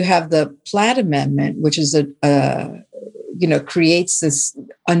 You have the Platt Amendment, which is creates this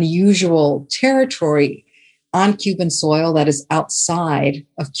unusual territory on Cuban soil that is outside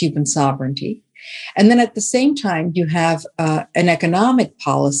of Cuban sovereignty. And then at the same time, you have an economic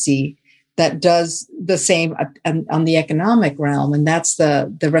policy that does the same on the economic realm, and that's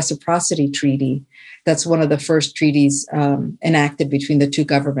the Reciprocity Treaty. That's one of the first treaties enacted between the two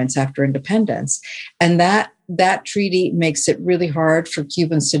governments after independence. And that treaty makes it really hard for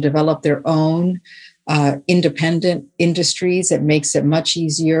Cubans to develop their own independent industries. It makes it much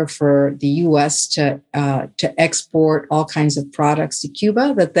easier for the U.S. to export all kinds of products to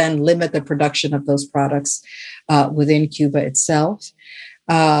Cuba that then limit the production of those products within Cuba itself.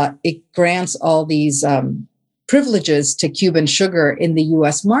 It grants all these privileges to Cuban sugar in the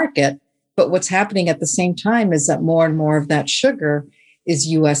US market. But what's happening at the same time is that more and more of that sugar is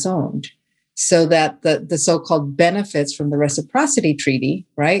US owned. So that the so-called benefits from the reciprocity treaty,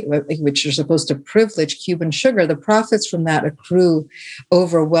 right, which are supposed to privilege Cuban sugar, the profits from that accrue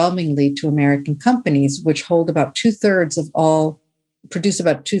overwhelmingly to American companies, which produce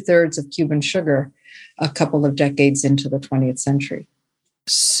about 2/3 of Cuban sugar a couple of decades into the 20th century.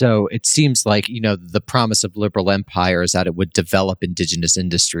 So it seems like, the promise of liberal empire is that it would develop indigenous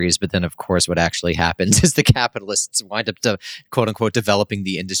industries. But then, of course, what actually happens is the capitalists wind up, quote unquote, developing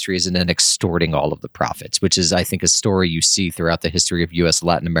the industries and then extorting all of the profits, which is, I think, a story you see throughout the history of U.S.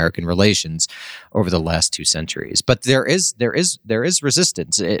 Latin American relations over the last 2 centuries. But there is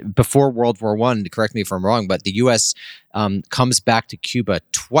resistance. Before World War I, correct me if I'm wrong, but the U.S. Comes back to Cuba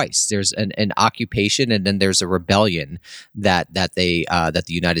twice. There's an occupation, and then there's a rebellion that the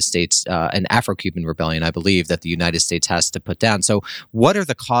United States, an Afro-Cuban rebellion, I believe, that the United States has to put down. So, what are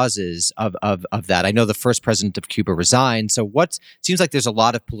the causes of that? I know the first president of Cuba resigned. So, it seems like there's a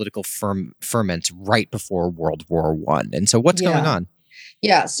lot of political ferment right before World War I. And so, what's going on?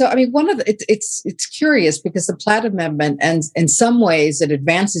 Yeah. So, I mean, it's curious because the Platt Amendment, and in some ways it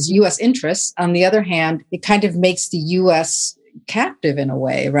advances U.S. interests. On the other hand, it kind of makes the U.S. captive in a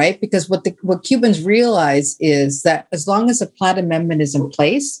way, right? Because what Cubans realize is that as long as the Platt Amendment is in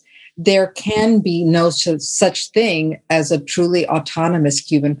place, there can be no such thing as a truly autonomous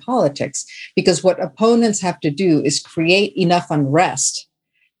Cuban politics. Because what opponents have to do is create enough unrest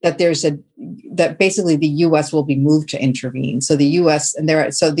that that basically the U.S. will be moved to intervene. So the U.S. and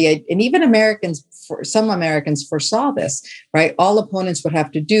even Americans, some Americans foresaw this, right? All opponents would have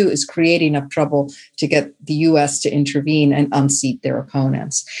to do is create enough trouble to get the U.S. to intervene and unseat their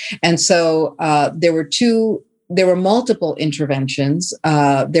opponents. And so there were multiple interventions.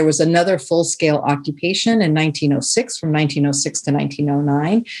 There was another full-scale occupation in 1906, from 1906 to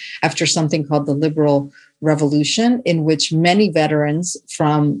 1909, after something called the Liberal Revolution, in which many veterans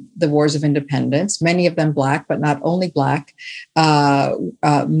from the wars of independence, many of them Black, but not only Black,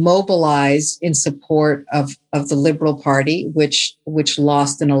 mobilized in support of the Liberal Party, which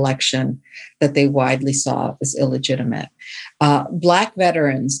lost an election that they widely saw as illegitimate. Black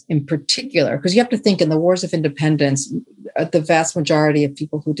veterans in particular, because you have to think in the wars of independence, the vast majority of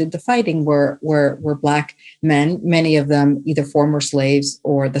people who did the fighting were Black men, many of them either former slaves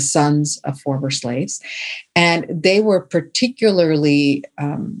or the sons of former slaves. And they were particularly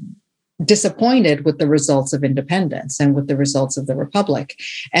disappointed with the results of independence and with the results of the Republic.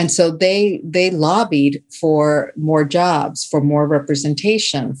 And so they lobbied for more jobs, for more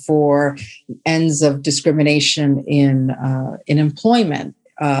representation, for ends of discrimination in employment,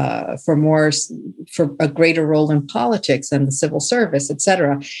 for a greater role in politics and the civil service, et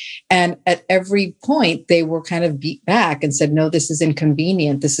cetera. And at every point, they were kind of beat back and said, no, this is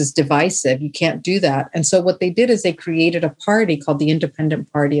inconvenient. This is divisive. You can't do that. And so what they did is they created a party called the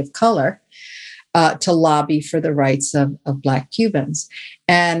Independent Party of Color to lobby for the rights of Black Cubans.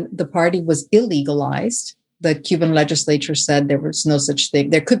 And the party was illegalized. The Cuban legislature said there was no such thing.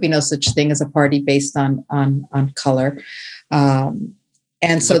 There could be no such thing as a party based on color.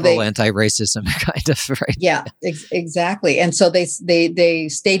 And so liberal anti-racism kind of, right? Yeah, exactly. And so they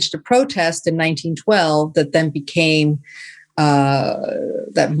staged a protest in 1912 that then became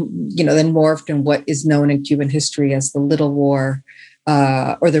then morphed in what is known in Cuban history as the Little War,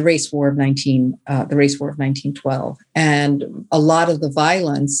 or the Race War of 1912. And a lot of the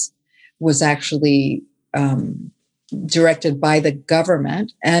violence was actually directed by the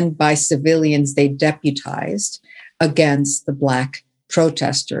government and by civilians they deputized against the Black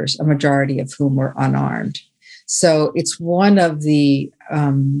protesters, a majority of whom were unarmed. So it's one of the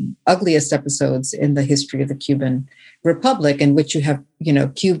ugliest episodes in the history of the Cuban Republic, in which you have,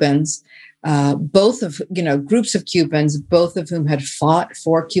 Cubans, groups of Cubans, both of whom had fought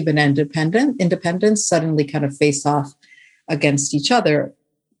for Cuban independence, suddenly kind of face off against each other,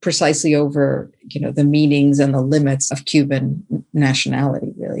 precisely over, the meanings and the limits of Cuban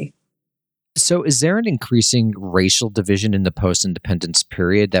nationality, really. So is there an increasing racial division in the post-independence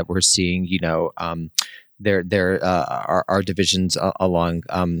period that we're seeing, there are divisions along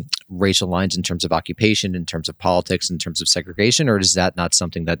racial lines in terms of occupation, in terms of politics, in terms of segregation, or is that not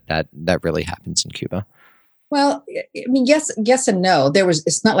something that really happens in Cuba? Well, I mean, yes and no.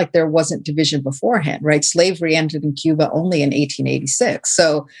 It's not like there wasn't division beforehand, right? Slavery ended in Cuba only in 1886.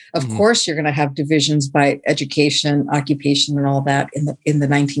 So of course you're going to have divisions by education, occupation, and all that in the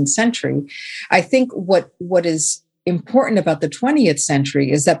 19th century. I think what is important about the 20th century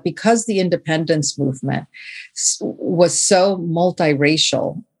is that because the independence movement was so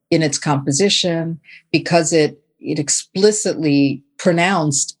multiracial, in its composition, because it explicitly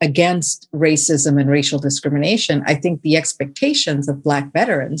pronounced against racism and racial discrimination, I think the expectations of Black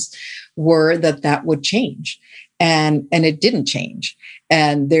veterans were that that would change. And it didn't change.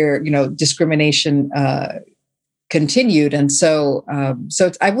 And their, discrimination continued. And so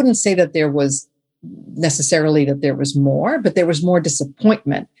I wouldn't say that there was necessarily that there was more, but there was more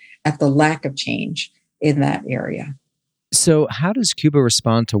disappointment at the lack of change in that area. So how does Cuba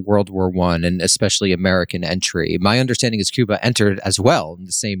respond to World War I and especially American entry? My understanding is Cuba entered as well in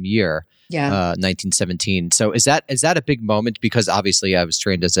the same year, 1917. So is that a big moment? Because obviously I was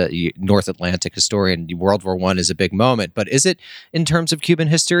trained as a North Atlantic historian. World War I is a big moment, but is it in terms of Cuban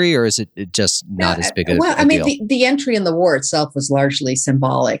history, or is it just not as big a deal? I mean, the entry in the war itself was largely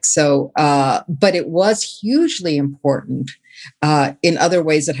symbolic. So, but it was hugely important in other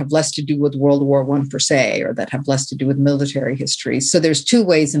ways that have less to do with World War I per se, or that have less to do with military history. So there's two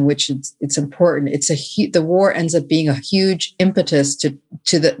ways in which it's important. The war ends up being a huge impetus to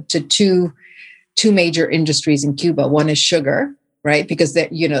two major industries in Cuba. One is sugar, right? Because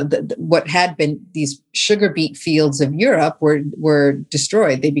what had been these sugar beet fields of Europe were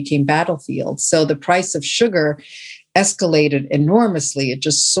destroyed. They became battlefields. So the price of sugar escalated enormously. It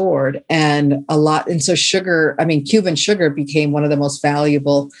just soared and so Cuban sugar became one of the most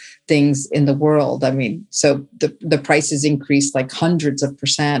valuable things in the world. I mean, so the prices increased like hundreds of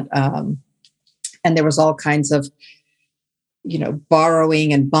percent. And there was all kinds of,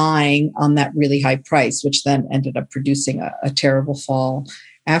 borrowing and buying on that really high price, which then ended up producing a terrible fall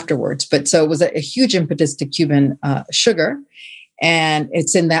afterwards. But so it was a huge impetus to Cuban sugar. And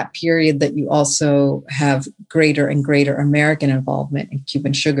it's in that period that you also have greater and greater American involvement in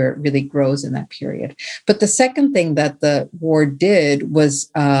Cuban sugar. It really grows in that period. But the second thing that the war did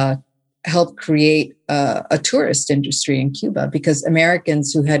was help create a tourist industry in Cuba, because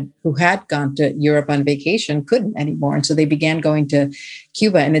Americans who had gone to Europe on vacation couldn't anymore. And so they began going to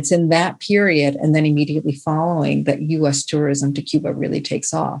Cuba. And it's in that period and then immediately following that U.S. tourism to Cuba really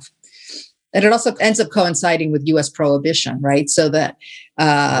takes off. And it also ends up coinciding with U.S. prohibition, right? So that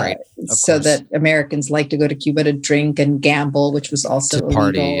that Americans like to go to Cuba to drink and gamble, which was also to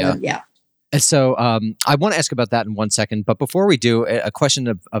party, illegal. yeah. And so I want to ask about that in 1 second. But before we do, a question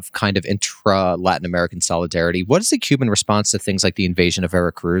of kind of intra-Latin American solidarity. What is the Cuban response to things like the invasion of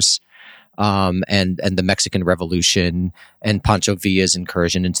Veracruz and the Mexican Revolution and Pancho Villa's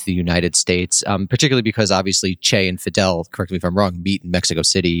incursion into the United States, particularly because obviously Che and Fidel, correct me if I'm wrong, meet in Mexico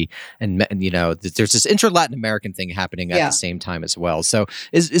City, and there's this intra-Latin American thing happening at the same time as well. So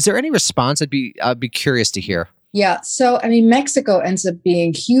is there any response? I'd be curious to hear. Yeah. So, I mean, Mexico ends up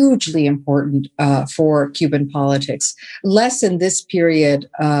being hugely important for Cuban politics, less in this period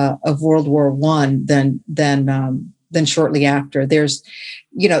of World War I than shortly after. There's,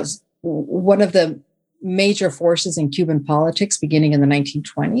 one of the major forces in Cuban politics beginning in the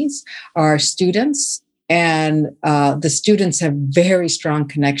 1920s are students. And the students have very strong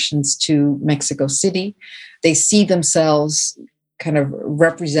connections to Mexico City. They see themselves kind of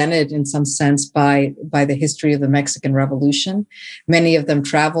represented in some sense by the history of the Mexican Revolution. Many of them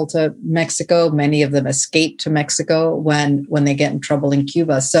travel to Mexico. Many of them escape to Mexico when they get in trouble in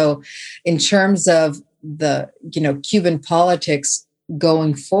Cuba. So in terms of the, Cuban politics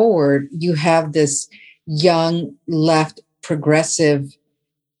going forward, you have this young left progressive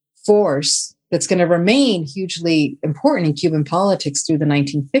force that's going to remain hugely important in Cuban politics through the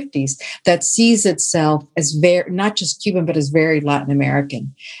 1950s, that sees itself as very, not just Cuban, but as very Latin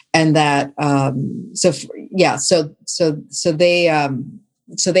American. And that, so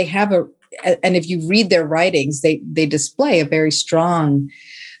they have and if you read their writings, they display a very strong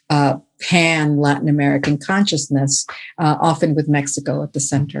pan Latin American consciousness, often with Mexico at the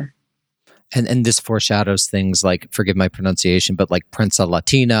center. And this foreshadows things like, forgive my pronunciation, but like Prensa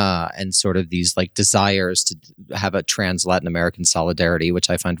Latina and sort of these like desires to have a trans Latin American solidarity, which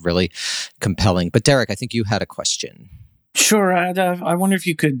I find really compelling. But Derek, I think you had a question. Sure. I wonder if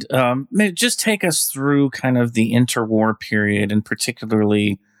you could just take us through kind of the interwar period, and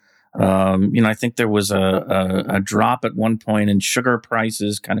particularly, I think there was a drop at one point in sugar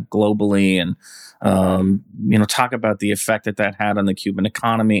prices kind of globally, and talk about the effect that had on the Cuban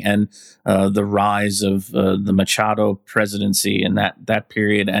economy and the rise of the Machado presidency in that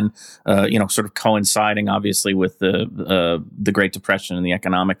period, and sort of coinciding obviously with the Great Depression and the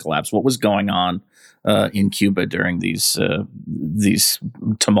economic collapse. What was going on in Cuba during these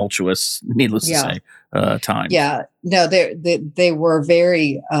tumultuous, needless to say, times? Yeah, no, they were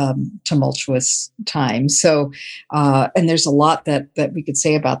very tumultuous times. So, and there's a lot that we could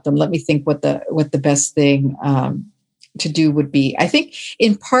say about them. Let me think what the best thing do would be, I think,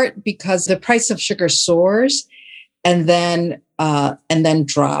 in part because the price of sugar soars and then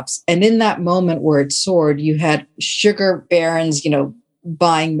drops. And in that moment where it soared, you had sugar barons,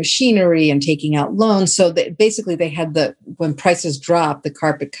 buying machinery and taking out loans. So that basically they had when prices drop, the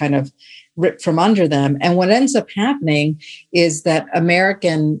carpet kind of ripped from under them. And what ends up happening is that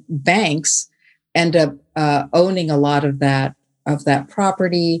American banks end up owning a lot of that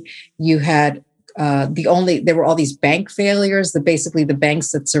property. You had there were all these bank failures. Basically the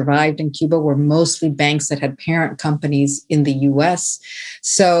banks that survived in Cuba were mostly banks that had parent companies in the US.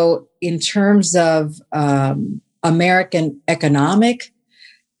 So in terms of American economic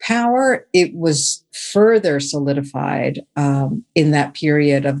power, it was further solidified in that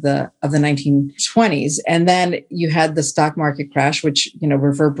period of the 1920s. And then you had the stock market crash, which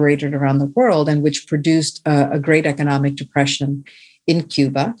reverberated around the world and which produced a great economic depression in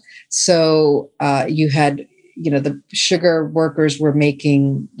Cuba. So you had the sugar workers were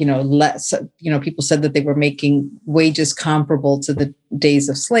making less. People said that they were making wages comparable to the days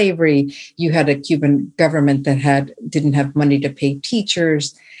of slavery. You had a Cuban government that didn't have money to pay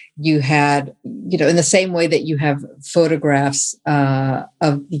teachers. You had, in the same way that you have photographs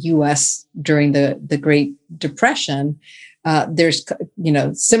of the U.S. during the Great Depression, there's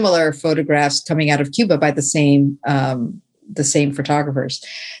similar photographs coming out of Cuba by the same photographers.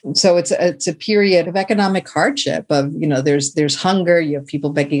 So it's a period of economic hardship. Of there's hunger. You have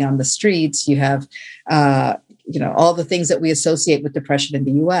people begging on the streets. You have all the things that we associate with depression in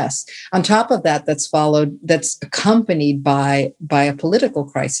the U.S. On top of that, that's accompanied by a political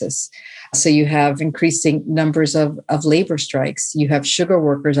crisis. So you have increasing numbers of labor strikes. You have sugar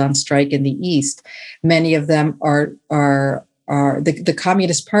workers on strike in the East. Many of them are the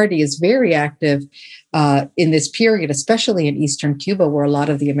Communist Party is very active in this period, especially in Eastern Cuba, where a lot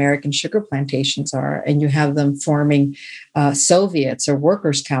of the American sugar plantations are, and you have them forming Soviets or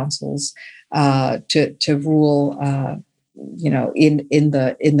workers' councils to rule, in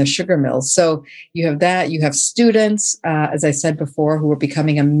the sugar mills. So you have that. You have students, as I said before, who are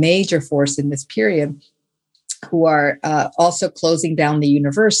becoming a major force in this period, who are also closing down the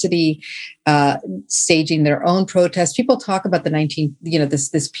university, staging their own protests. People talk about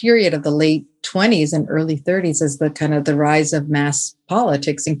this period of the late 20s and early 30s as the kind of the rise of mass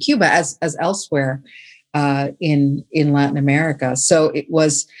politics in Cuba, as elsewhere in Latin America. So it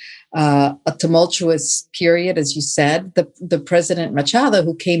was a tumultuous period, as you said. The President Machado,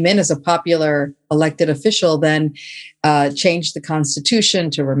 who came in as a popular elected official, then changed the constitution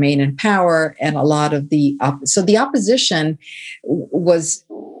to remain in power, and a lot of the opposition was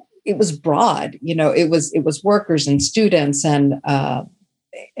broad. It was workers and students and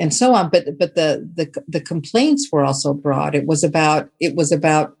so on. But the complaints were also broad. It was about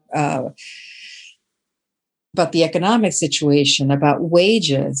the economic situation, about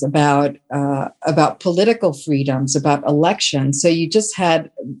wages, about political freedoms, about elections. So you just had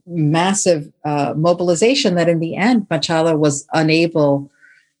massive mobilization that in the end, Machado was unable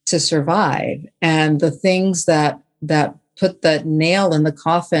to survive. And the things that put the nail in the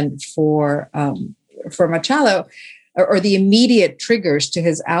coffin for Machado, or the immediate triggers to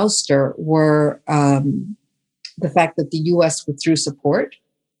his ouster, were the fact that the U.S. withdrew support,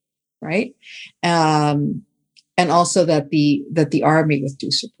 right? And also that the army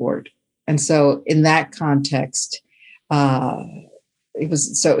withdrew support. And so in that context, it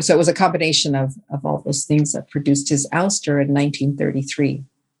was a combination of all those things that produced his ouster in 1933.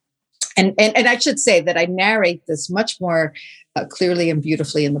 And I should say that I narrate this much more clearly and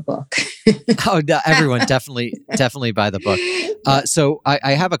beautifully in the book. Oh, everyone definitely buy the book. So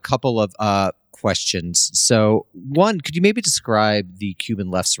I have a couple of questions. So one, could you maybe describe the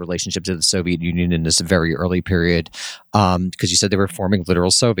Cuban left's relationship to the Soviet Union in this very early period? Because you said they were forming literal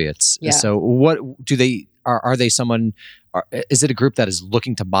Soviets. Yeah. So what do they, are they someone, is it a group that is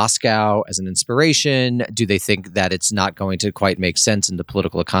looking to Moscow as an inspiration? Do they think that it's not going to quite make sense in the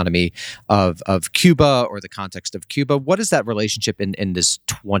political economy of Cuba or the context of Cuba? What is that relationship in this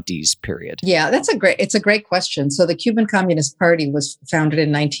 20s period? Yeah, it's a great question. So the Cuban Communist Party was founded in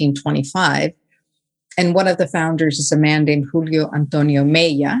 1925. And one of the founders is a man named Julio Antonio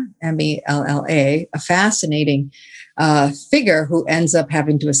Mella, Mella, a fascinating figure who ends up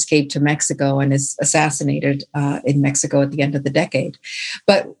having to escape to Mexico and is assassinated in Mexico at the end of the decade.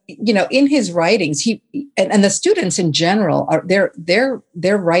 But in his writings, he and the students in general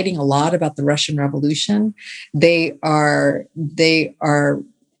they're writing a lot about the Russian Revolution. They are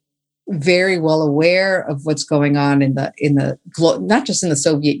very well aware of what's going on in the not just in the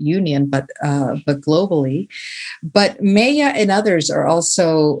Soviet Union, but globally. But Maya and others are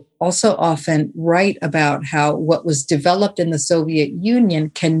also often right about how what was developed in the Soviet Union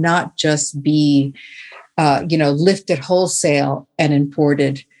cannot just be lifted wholesale and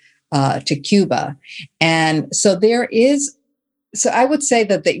imported to Cuba. And so so I would say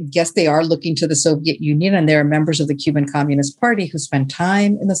that they are looking to the Soviet Union, and there are members of the Cuban Communist Party who spend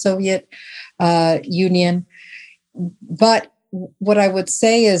time in the Soviet Union. But what I would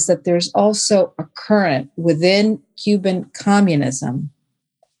say is that there's also a current within Cuban communism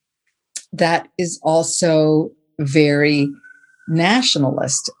that is also very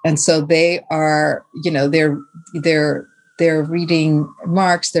nationalist. And so they are, they're reading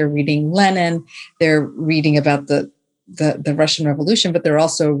Marx, they're reading Lenin, they're reading about the Russian Revolution, but they're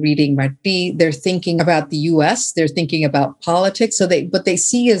also reading Martí. They're thinking about the U.S. They're thinking about politics. So what they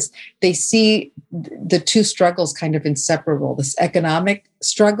see is the two struggles kind of inseparable: this economic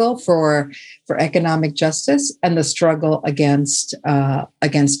struggle for economic justice and the struggle against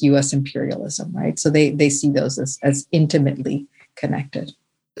U.S. imperialism. Right. So they see those as intimately connected.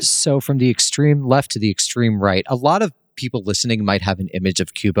 So from the extreme left to the extreme right, a lot of people listening might have an image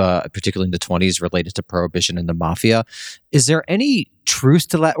of Cuba, particularly in the 1920s, related to prohibition and the mafia. Is there any truth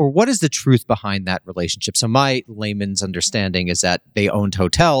to that, or what is the truth behind that relationship? So my layman's understanding is that they owned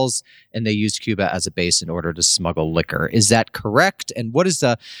hotels and they used Cuba as a base in order to smuggle liquor. Is that correct? And what is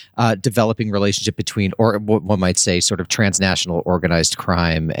the developing relationship between, or what one might say, sort of transnational organized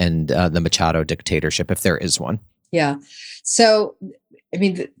crime and the Machado dictatorship, if there is one? Yeah. So, I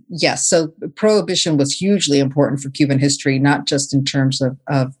mean, yes. So prohibition was hugely important for Cuban history, not just in terms of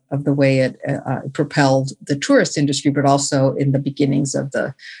the way it propelled the tourist industry, but also in the beginnings of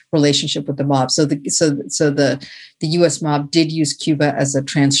the relationship with the mob. So the U.S. mob did use Cuba as a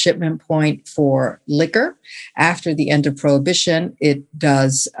transshipment point for liquor. After the end of prohibition, it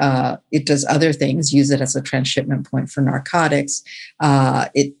does other things, use it as a transshipment point for narcotics.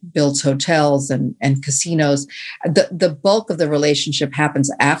 It builds hotels and casinos. The bulk of the relationship happens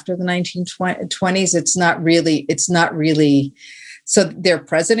after the 1920s. It's not really. So they're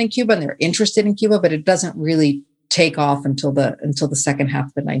present in Cuba and they're interested in Cuba, but it doesn't really take off until the second half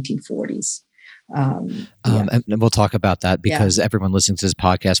of the 1940s. And we'll talk about that because everyone listening to this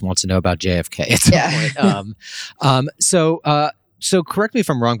podcast wants to know about JFK at some point. So correct me if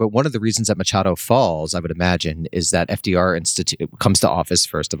I'm wrong, but one of the reasons that Machado falls, I would imagine, is that FDR comes to office,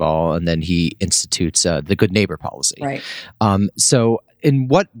 first of all, and then he institutes the good neighbor policy. Right. So in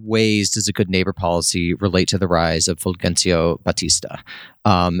what ways does a good neighbor policy relate to the rise of Fulgencio Batista?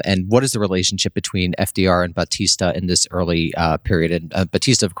 And what is the relationship between FDR and Batista in this early period? And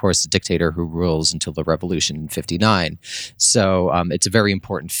Batista, of course, the dictator who rules until the revolution in 1959. So it's a very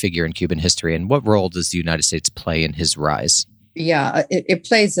important figure in Cuban history. And what role does the United States play in his rise? Yeah, it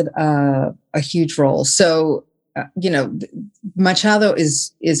plays a huge role. So, Machado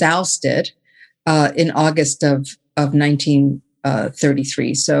is ousted in August of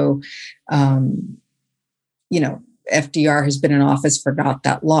 1933. So, FDR has been in office for not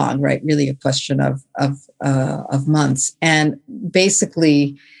that long, right? Really a question of months. And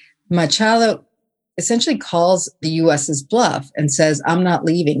basically, Machado essentially calls the U.S.'s bluff and says, I'm not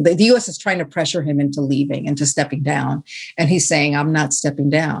leaving. The U.S. is trying to pressure him into leaving, into stepping down. And he's saying, I'm not stepping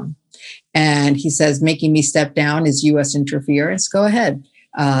down. And he says, making me step down is U.S. interference. Go ahead,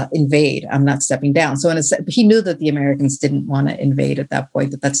 invade. I'm not stepping down. So he knew that the Americans didn't want to invade at that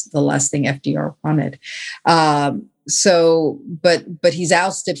point, that's the last thing FDR wanted. But he's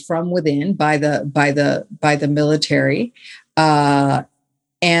ousted from within by the military,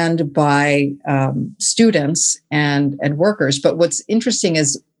 and by students and workers. But what's interesting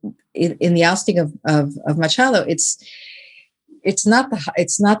is in the ousting of Machado, it's not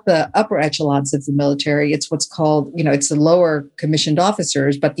the upper echelons of the military. It's what's called, it's the lower commissioned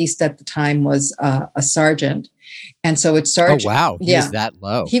officers. Batista at the time was a sergeant. And so it's sergeant. Oh, wow. He was that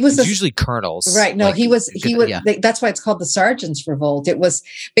low. He was usually colonels. Right. No, he was. That's why it's called the Sergeants' Revolt. It was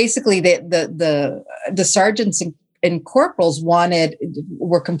basically the sergeants and corporals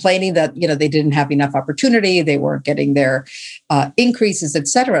were complaining that, they didn't have enough opportunity. They weren't getting their increases, et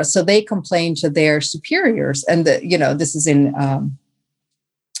cetera. So they complained to their superiors. And this is in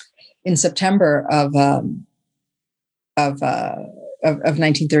September of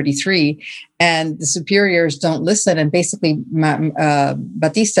 1933, and the superiors don't listen. And basically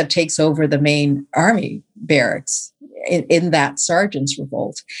Batista takes over the main army barracks in that sergeant's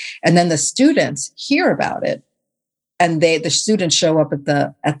revolt. And then the students hear about it. the students show up at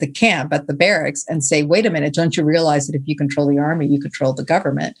the camp, at the barracks, and say, wait a minute, don't you realize that if you control the army, you control the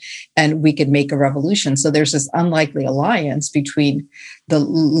government, and we could make a revolution? So there's this unlikely alliance between the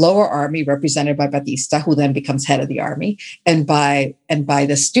lower army, represented by Batista, who then becomes head of the army, and by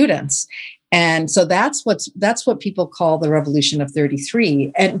the students. And so that's what people call the Revolution of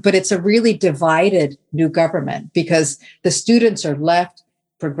 33. But it's a really divided new government, because the students are left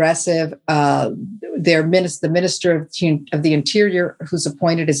progressive. The minister of the Interior, who's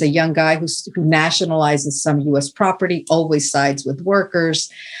appointed, is a young guy who nationalizes some U.S. property, always sides with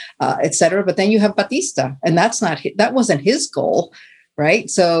workers, et cetera. But then you have Batista, and that wasn't his goal. Right.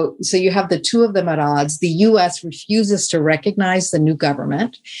 So you have the two of them at odds. The U.S. refuses to recognize the new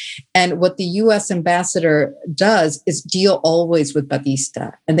government. And what the U.S. ambassador does is deal always with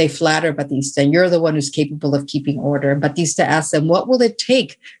Batista. And they flatter Batista. And you're the one who's capable of keeping order. And Batista asks them, what will it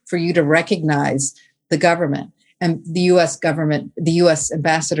take for you to recognize the government? And the U.S.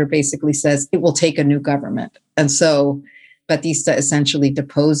 ambassador basically says, it will take a new government. And so Batista essentially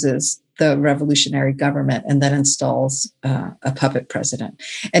deposes the revolutionary government and then installs a puppet president.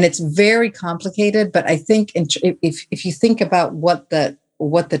 And it's very complicated, but I think if you think about what the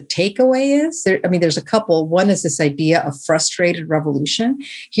takeaway is, there's a couple. One is this idea of frustrated revolution.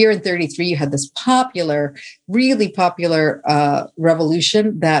 Here in 33, you had this really popular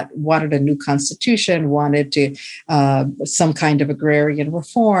revolution that wanted a new constitution, wanted to some kind of agrarian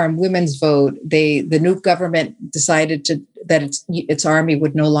reform, women's vote. The new government decided that its army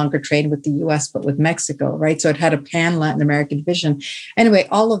would no longer train with the U.S. but with Mexico, right? So it had a pan-Latin American vision. Anyway,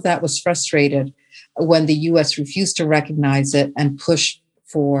 all of that was frustrated when the U.S. refused to recognize it and pushed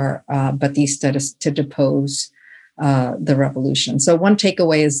for Batista to depose the revolution. So one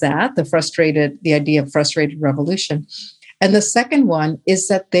takeaway is that the idea of frustrated revolution. And the second one is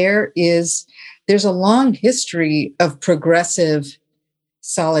that there's a long history of progressive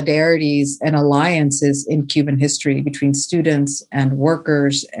solidarities and alliances in Cuban history between students and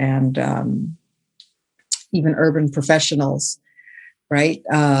workers and even urban professionals, right?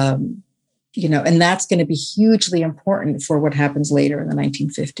 And that's going to be hugely important for what happens later in the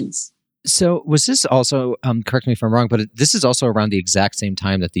 1950s. So was this also, correct me if I'm wrong, but this is also around the exact same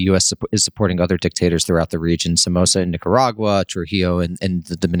time that the U.S. is supporting other dictators throughout the region, Somoza in Nicaragua, Trujillo in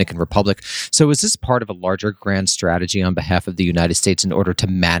the Dominican Republic. So is this part of a larger grand strategy on behalf of the United States in order to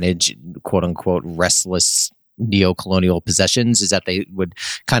manage, quote unquote, restless neo-colonial possessions? Is that they would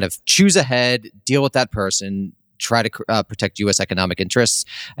kind of choose ahead, deal with that person, try to protect U.S. economic interests?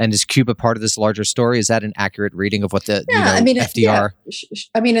 And is Cuba part of this larger story? Is that an accurate reading of what the FDR?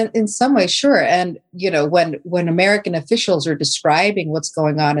 Yeah. In some way, sure. And when American officials are describing what's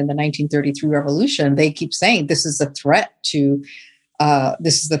going on in the 1933 revolution, they keep saying this is a threat to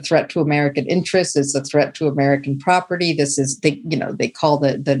American interests. It's a threat to American property. They call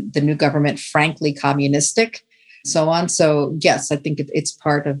the new government frankly communistic, so on. So yes, I think it's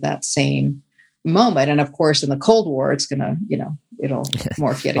part of that same moment. And of course, in the Cold War, it's gonna, it'll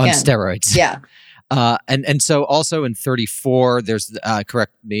morph yet again. On steroids. Yeah. And so also in 34, there's,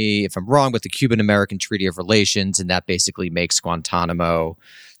 correct me if I'm wrong, but the Cuban-American Treaty of Relations, and that basically makes Guantanamo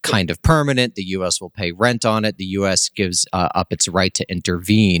kind of permanent. The U.S. will pay rent on it. The U.S. gives up its right to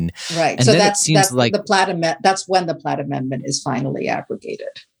intervene. Right. And so then that's like the Platt Amendment. That's when the Platt Amendment is finally abrogated.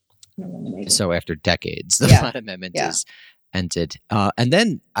 So after decades, the Platt Amendment is ended. And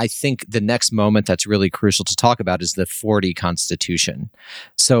then I think the next moment that's really crucial to talk about is the 40 Constitution.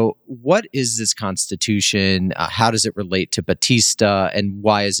 So what is this Constitution? How does it relate to Batista? And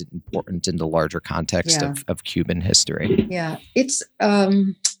why is it important in the larger context of Cuban history? Yeah, it's a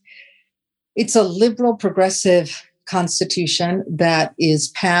liberal progressive constitution that is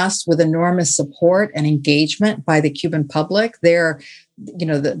passed with enormous support and engagement by the Cuban public. The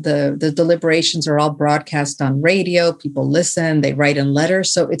deliberations are all broadcast on radio. People listen, they write in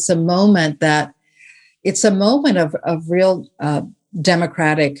letters. So it's a moment of real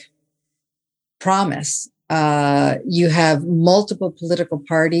democratic promise. You have multiple political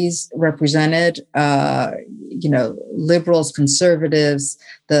parties represented, liberals, conservatives,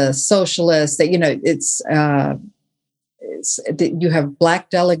 the socialists, you have Black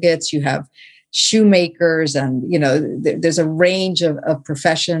delegates, you have shoemakers, and there's a range of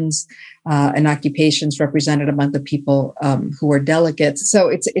professions and occupations represented among the people who are delegates. So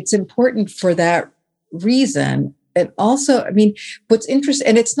it's important for that reason. And also, what's interesting,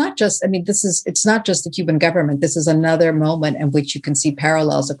 and it's not just the Cuban government. This is another moment in which you can see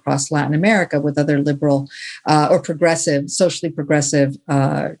parallels across Latin America with other liberal or progressive, socially progressive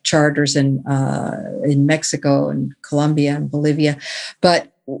charters in Mexico and Colombia and Bolivia.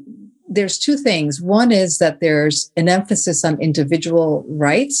 But there's two things. One is that there's an emphasis on individual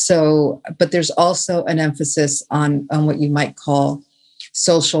rights. So, but there's also an emphasis on what you might call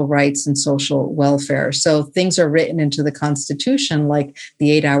social rights and social welfare. So things are written into the Constitution, like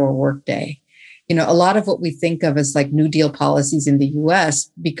the 8-hour workday. A lot of what we think of as like New Deal policies in the U.S.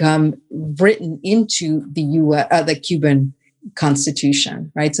 become written into the Cuban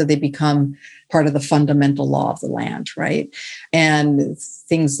Constitution, right? So they become part of the fundamental law of the land, right? And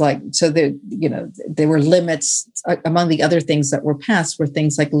things like, so there were limits, among the other things that were passed were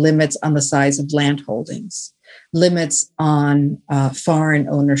things like limits on the size of land holdings, limits on foreign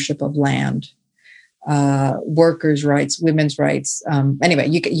ownership of land, workers' rights, women's rights. Anyway,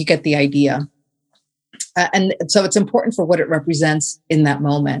 you get the idea. And so it's important for what it represents in that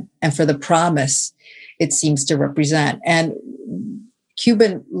moment and for the promise it seems to represent. And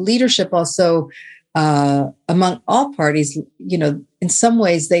Cuban leadership also, among all parties, in some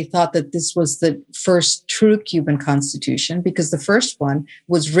ways they thought that this was the first true Cuban constitution because the first one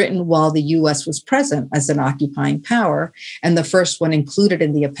was written while the U.S. was present as an occupying power. And the first one included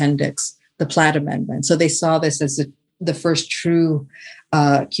in the appendix the Platt Amendment. So they saw this as the first true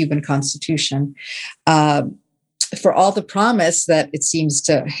Cuban constitution. For all the promise that it seems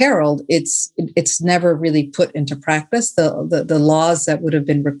to herald, it's never really put into practice. The laws that would have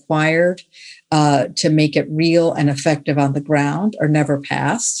been required to make it real and effective on the ground are never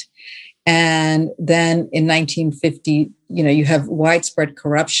passed. And then in 1950, you have widespread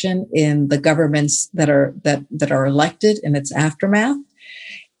corruption in the governments that are elected in its aftermath.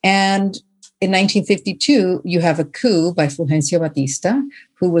 And in 1952, you have a coup by Fulgencio Batista,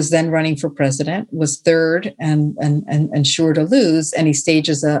 who was then running for president, was third and sure to lose, and he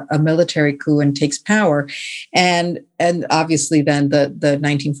stages a military coup and takes power. And obviously then the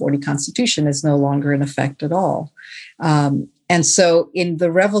 1940 Constitution is no longer in effect at all. And so in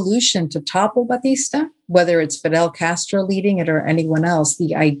the revolution to topple Batista, whether it's Fidel Castro leading it or anyone else,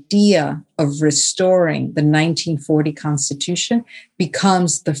 the idea of restoring the 1940 Constitution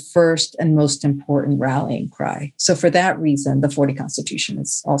becomes the first and most important rallying cry. So for that reason, the 40 Constitution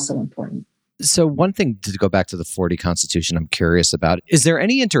is also important. So one thing to go back to the 40 Constitution I'm curious about, is there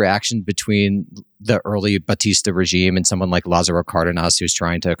any interaction between the early Batista regime and someone like Lázaro Cárdenas, who's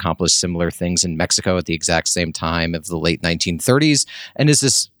trying to accomplish similar things in Mexico at the exact same time of the late 1930s? And is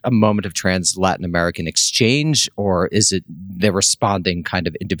this a moment of trans-Latin American exchange, or is it they're responding kind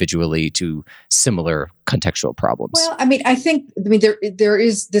of individually to similar contextual problems? Well, I think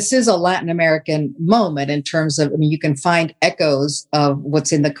this is a Latin American moment in terms of, you can find echoes of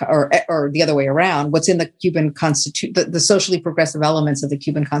what's in or the other way around, what's in the Cuban Constitution, the socially progressive elements of the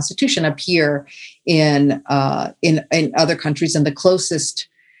Cuban Constitution appear in other countries, and the closest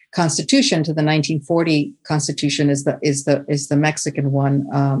constitution to the 1940 Constitution is the Mexican one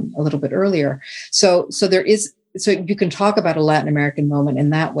a little bit earlier. So you can talk about a Latin American moment in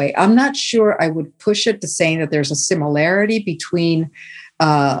that way. I'm not sure I would push it to saying that there's a similarity between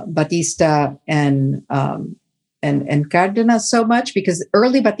Batista and Cárdenas so much, because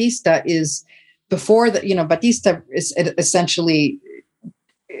early Batista is before Batista is essentially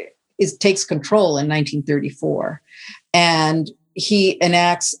takes control in 1934, and he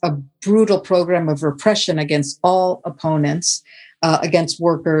enacts a brutal program of repression against all opponents, against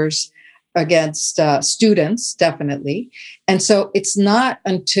workers, against students, definitely. And so it's not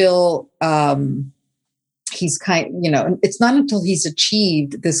until it's not until he's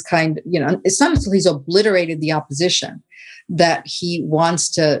achieved this it's not until he's obliterated the opposition that he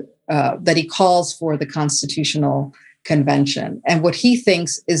wants to, that he calls for the Constitutional Convention. And what he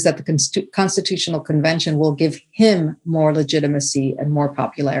thinks is that the Constitutional Convention will give him more legitimacy and more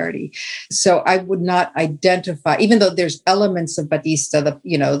popularity. So I would not identify, even though there's elements of Batista,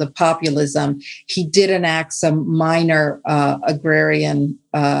 the populism, he did enact some minor agrarian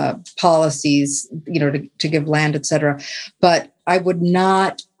policies, to give land, et cetera. But I would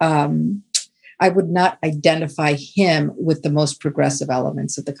not identify him with the most progressive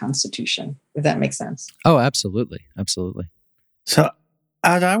elements of the Constitution, if that makes sense. Oh, absolutely. Absolutely. So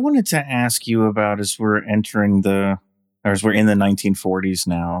I wanted to ask you about, as we're in the 1940s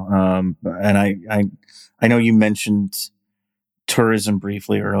now, and I know you mentioned tourism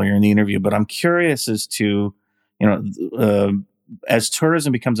briefly earlier in the interview, but I'm curious as to, as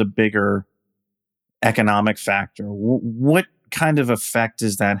tourism becomes a bigger economic factor, what kind of effect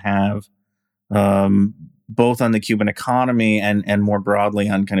does that have? Both on the Cuban economy and more broadly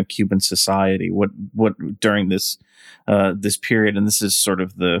on kind of Cuban society. What during this period, and this is sort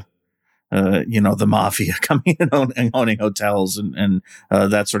of the mafia coming and owning hotels and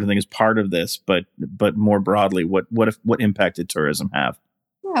that sort of thing is part of this. But more broadly, what impact did tourism have?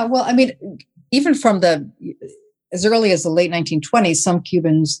 Yeah, well, I mean, even from as early as the late 1920s, some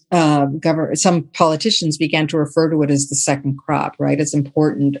Cubans, some politicians began to refer to it as the second crop, right? As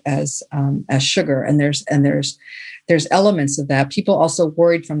important as sugar, and there's elements of that. People also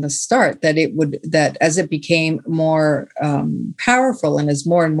worried from the start that as it became more powerful, and as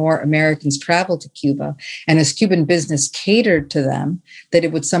more and more Americans traveled to Cuba, and as Cuban business catered to them, that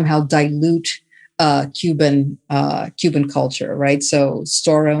it would somehow dilute Cuban culture, right? So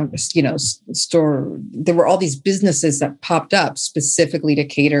there were all these businesses that popped up specifically to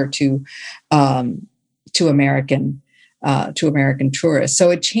cater to American tourists.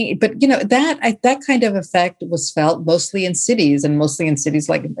 So it changed, but that kind of effect was felt mostly in cities,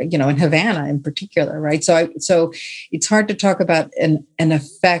 like in Havana in particular, right? So it's hard to talk about an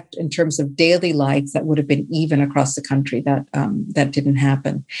effect in terms of daily life that would have been even across the country. That didn't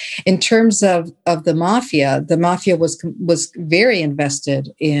happen. In terms of the mafia was very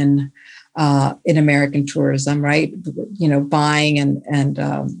invested in American tourism, right? Buying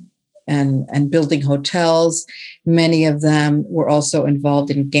and building hotels. Many of them were also involved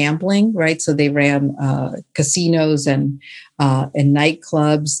in gambling, right? So they ran casinos and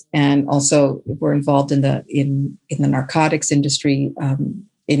nightclubs, and also were involved in the narcotics industry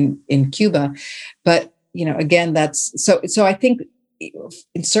in Cuba. But again, that's so. I think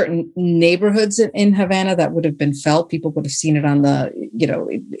in certain neighborhoods in Havana that would have been felt. People would have seen it on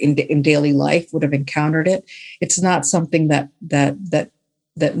in daily life, would have encountered it. It's not something that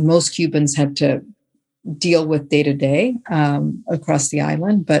most Cubans had to deal with day to day across the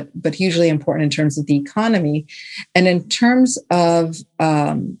island, but hugely important in terms of the economy and in terms of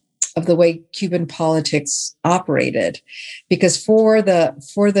the way Cuban politics operated, because for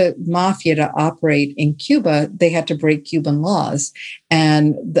the mafia to operate in Cuba, they had to break Cuban laws,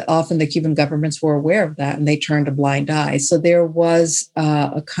 and often the Cuban governments were aware of that, and they turned a blind eye. So there was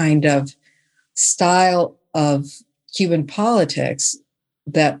a kind of style of Cuban politics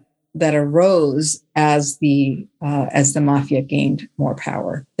that arose as the mafia gained more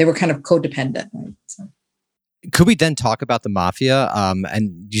power. They were kind of codependent, right? So. Could we then talk about the mafia?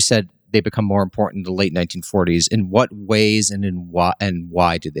 And you said they become more important in the late 1940s. In what ways and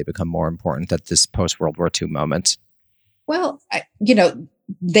why did they become more important at this post-World War II moment? Well,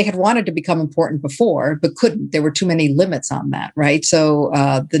 they had wanted to become important before, but couldn't. There were too many limits on that, right? So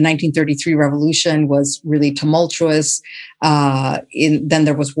the 1933 revolution was really tumultuous. Then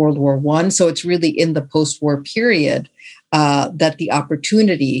there was World War I. So it's really in the post-war period that the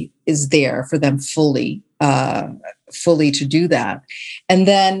opportunity is there for them fully to do that. And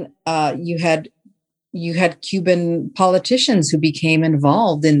then you had Cuban politicians who became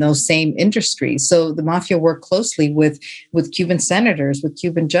involved in those same industries. So the mafia worked closely with Cuban senators, with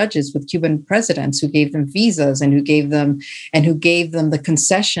Cuban judges, with Cuban presidents who gave them visas and who gave them the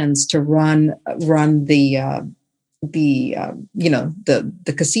concessions to run the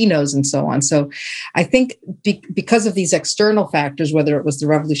casinos and so on. So I think because of these external factors, whether it was the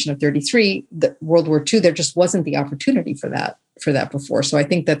revolution of 33, the World War II, there just wasn't the opportunity for that before. So I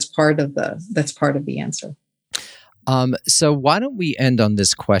think that's part of the answer. So why don't we end on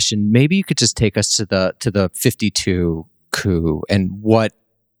this question? Maybe you could just take us to the 52 coup and what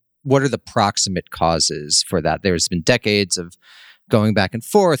are the proximate causes for that? There's been decades of going back and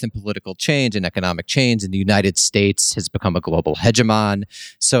forth and political change and economic change, and the United States has become a global hegemon.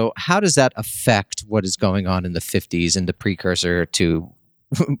 So how does that affect what is going on in the 50s and the precursor to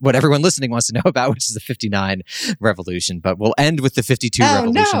what everyone listening wants to know about, which is the 59 revolution? But we'll end with the 52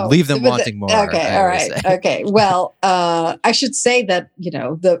 revolution. No. Leave them wanting more. Okay, all right. Okay. Well, I should say that,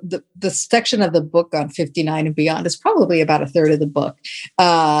 the section of the book on 59 and beyond is probably about a third of the book.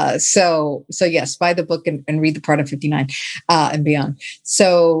 So yes, buy the book and read the part of 59 and beyond.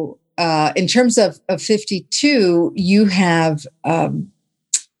 So in terms of 52, you have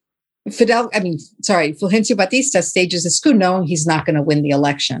Fulgencio Batista stages his coup knowing he's not going to win the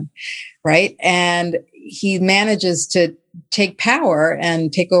election, right? And he manages to take power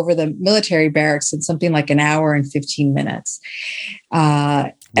and take over the military barracks in something like an hour and 15 minutes.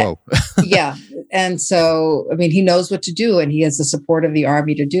 Whoa. Yeah. And so, he knows what to do, and he has the support of the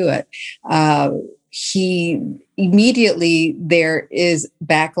army to do it. There is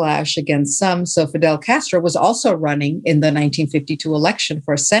backlash against some. So Fidel Castro was also running in the 1952 election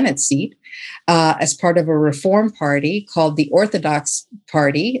for a Senate seat as part of a reform party called the Orthodox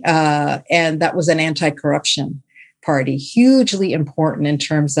Party. And that was an anti-corruption party, hugely important in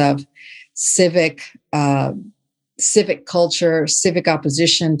terms of civic culture, civic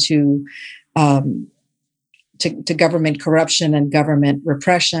opposition to to government corruption and government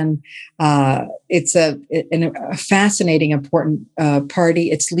repression. It's a fascinating, important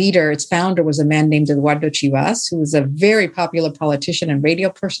party. Its leader, its founder, was a man named Eduardo Chivas, who was a very popular politician and radio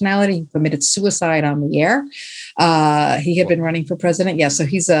personality. He committed suicide on the air. He had been running for president. Yeah, so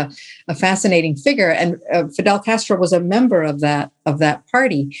he's a fascinating figure. And Fidel Castro was a member of that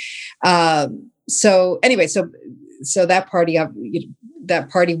party. So that party.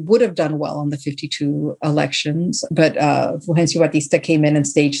 That party would have done well in the 52 elections, but Fulgencio Batista came in and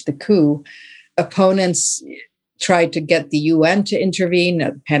staged the coup. Opponents tried to get the UN to intervene,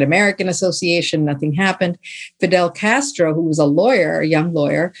 the Pan American Association, nothing happened. Fidel Castro, who was a young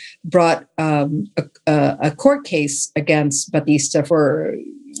lawyer, brought a court case against Batista for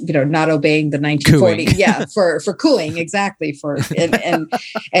not obeying the 1940, for cooling, exactly,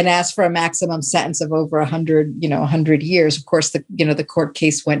 and asked for a maximum sentence of over 100 years. Of course, the court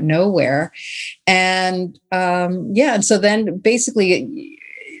case went nowhere, and so then basically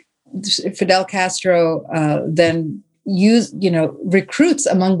Fidel Castro then recruits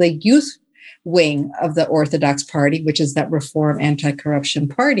among the youth wing of the Orthodox Party, which is that reform anti-corruption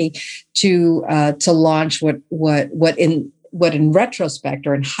party, to launch what in retrospect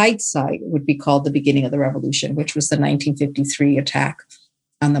or in hindsight would be called the beginning of the revolution, which was the 1953 attack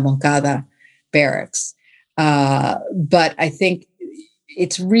on the Moncada barracks. But I think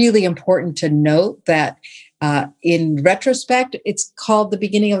it's really important to note that in retrospect, it's called the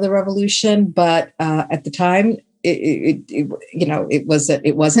beginning of the revolution, but at the time, it wasn't.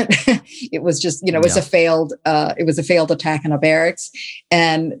 It was just, it was a failed attack on a barracks,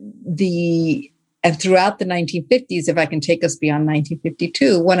 and throughout the 1950s, if I can take us beyond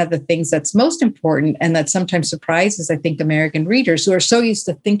 1952, one of the things that's most important and that sometimes surprises, I think, American readers who are so used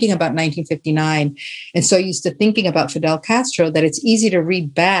to thinking about 1959 and so used to thinking about Fidel Castro that it's easy to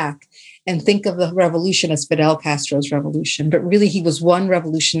read back and think of the revolution as Fidel Castro's revolution. But really, he was one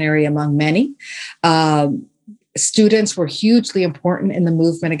revolutionary among many. Students were hugely important in the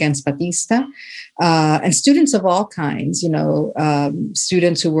movement against Batista, and students of all kinds.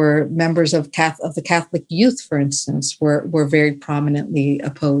 Students who were members of the Catholic youth, for instance, were very prominently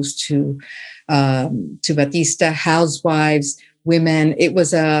opposed to Batista. Housewives, women.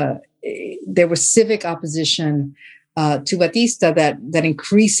 There was civic opposition to Batista that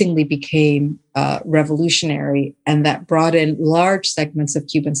increasingly became revolutionary, and that brought in large segments of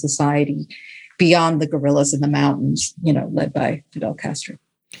Cuban society beyond the guerrillas in the mountains, led by Fidel Castro.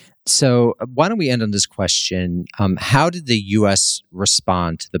 So why don't we end on this question? How did the U.S.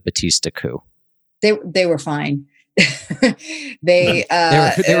 respond to the Batista coup? They were fine. They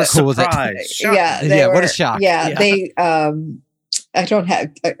were cool with it. Yeah, what a shock. Yeah, they. I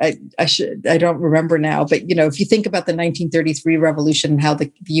don't remember now, but if you think about the 1933 revolution, how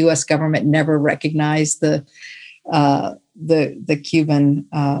the U.S. government never recognized the Cuban.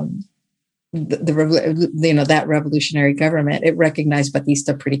 That revolutionary government, it recognized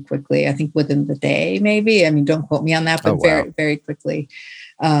Batista pretty quickly. I think within the day, maybe. I mean, don't quote me on that, but very, very quickly.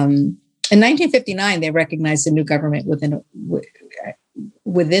 In 1959, they recognized the new government within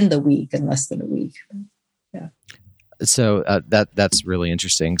the week, in less than a week. Yeah. So that's really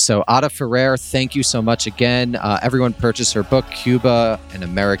interesting. So Ada Ferrer, thank you so much again. Everyone purchase her book, Cuba, An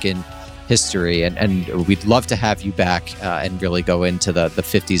American History, and we'd love to have you back and really go into the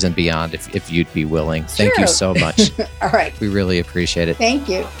 50s and beyond if you'd be willing. Thank you so much. All right. We really appreciate it. Thank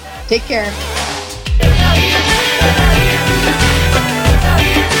you. Take care.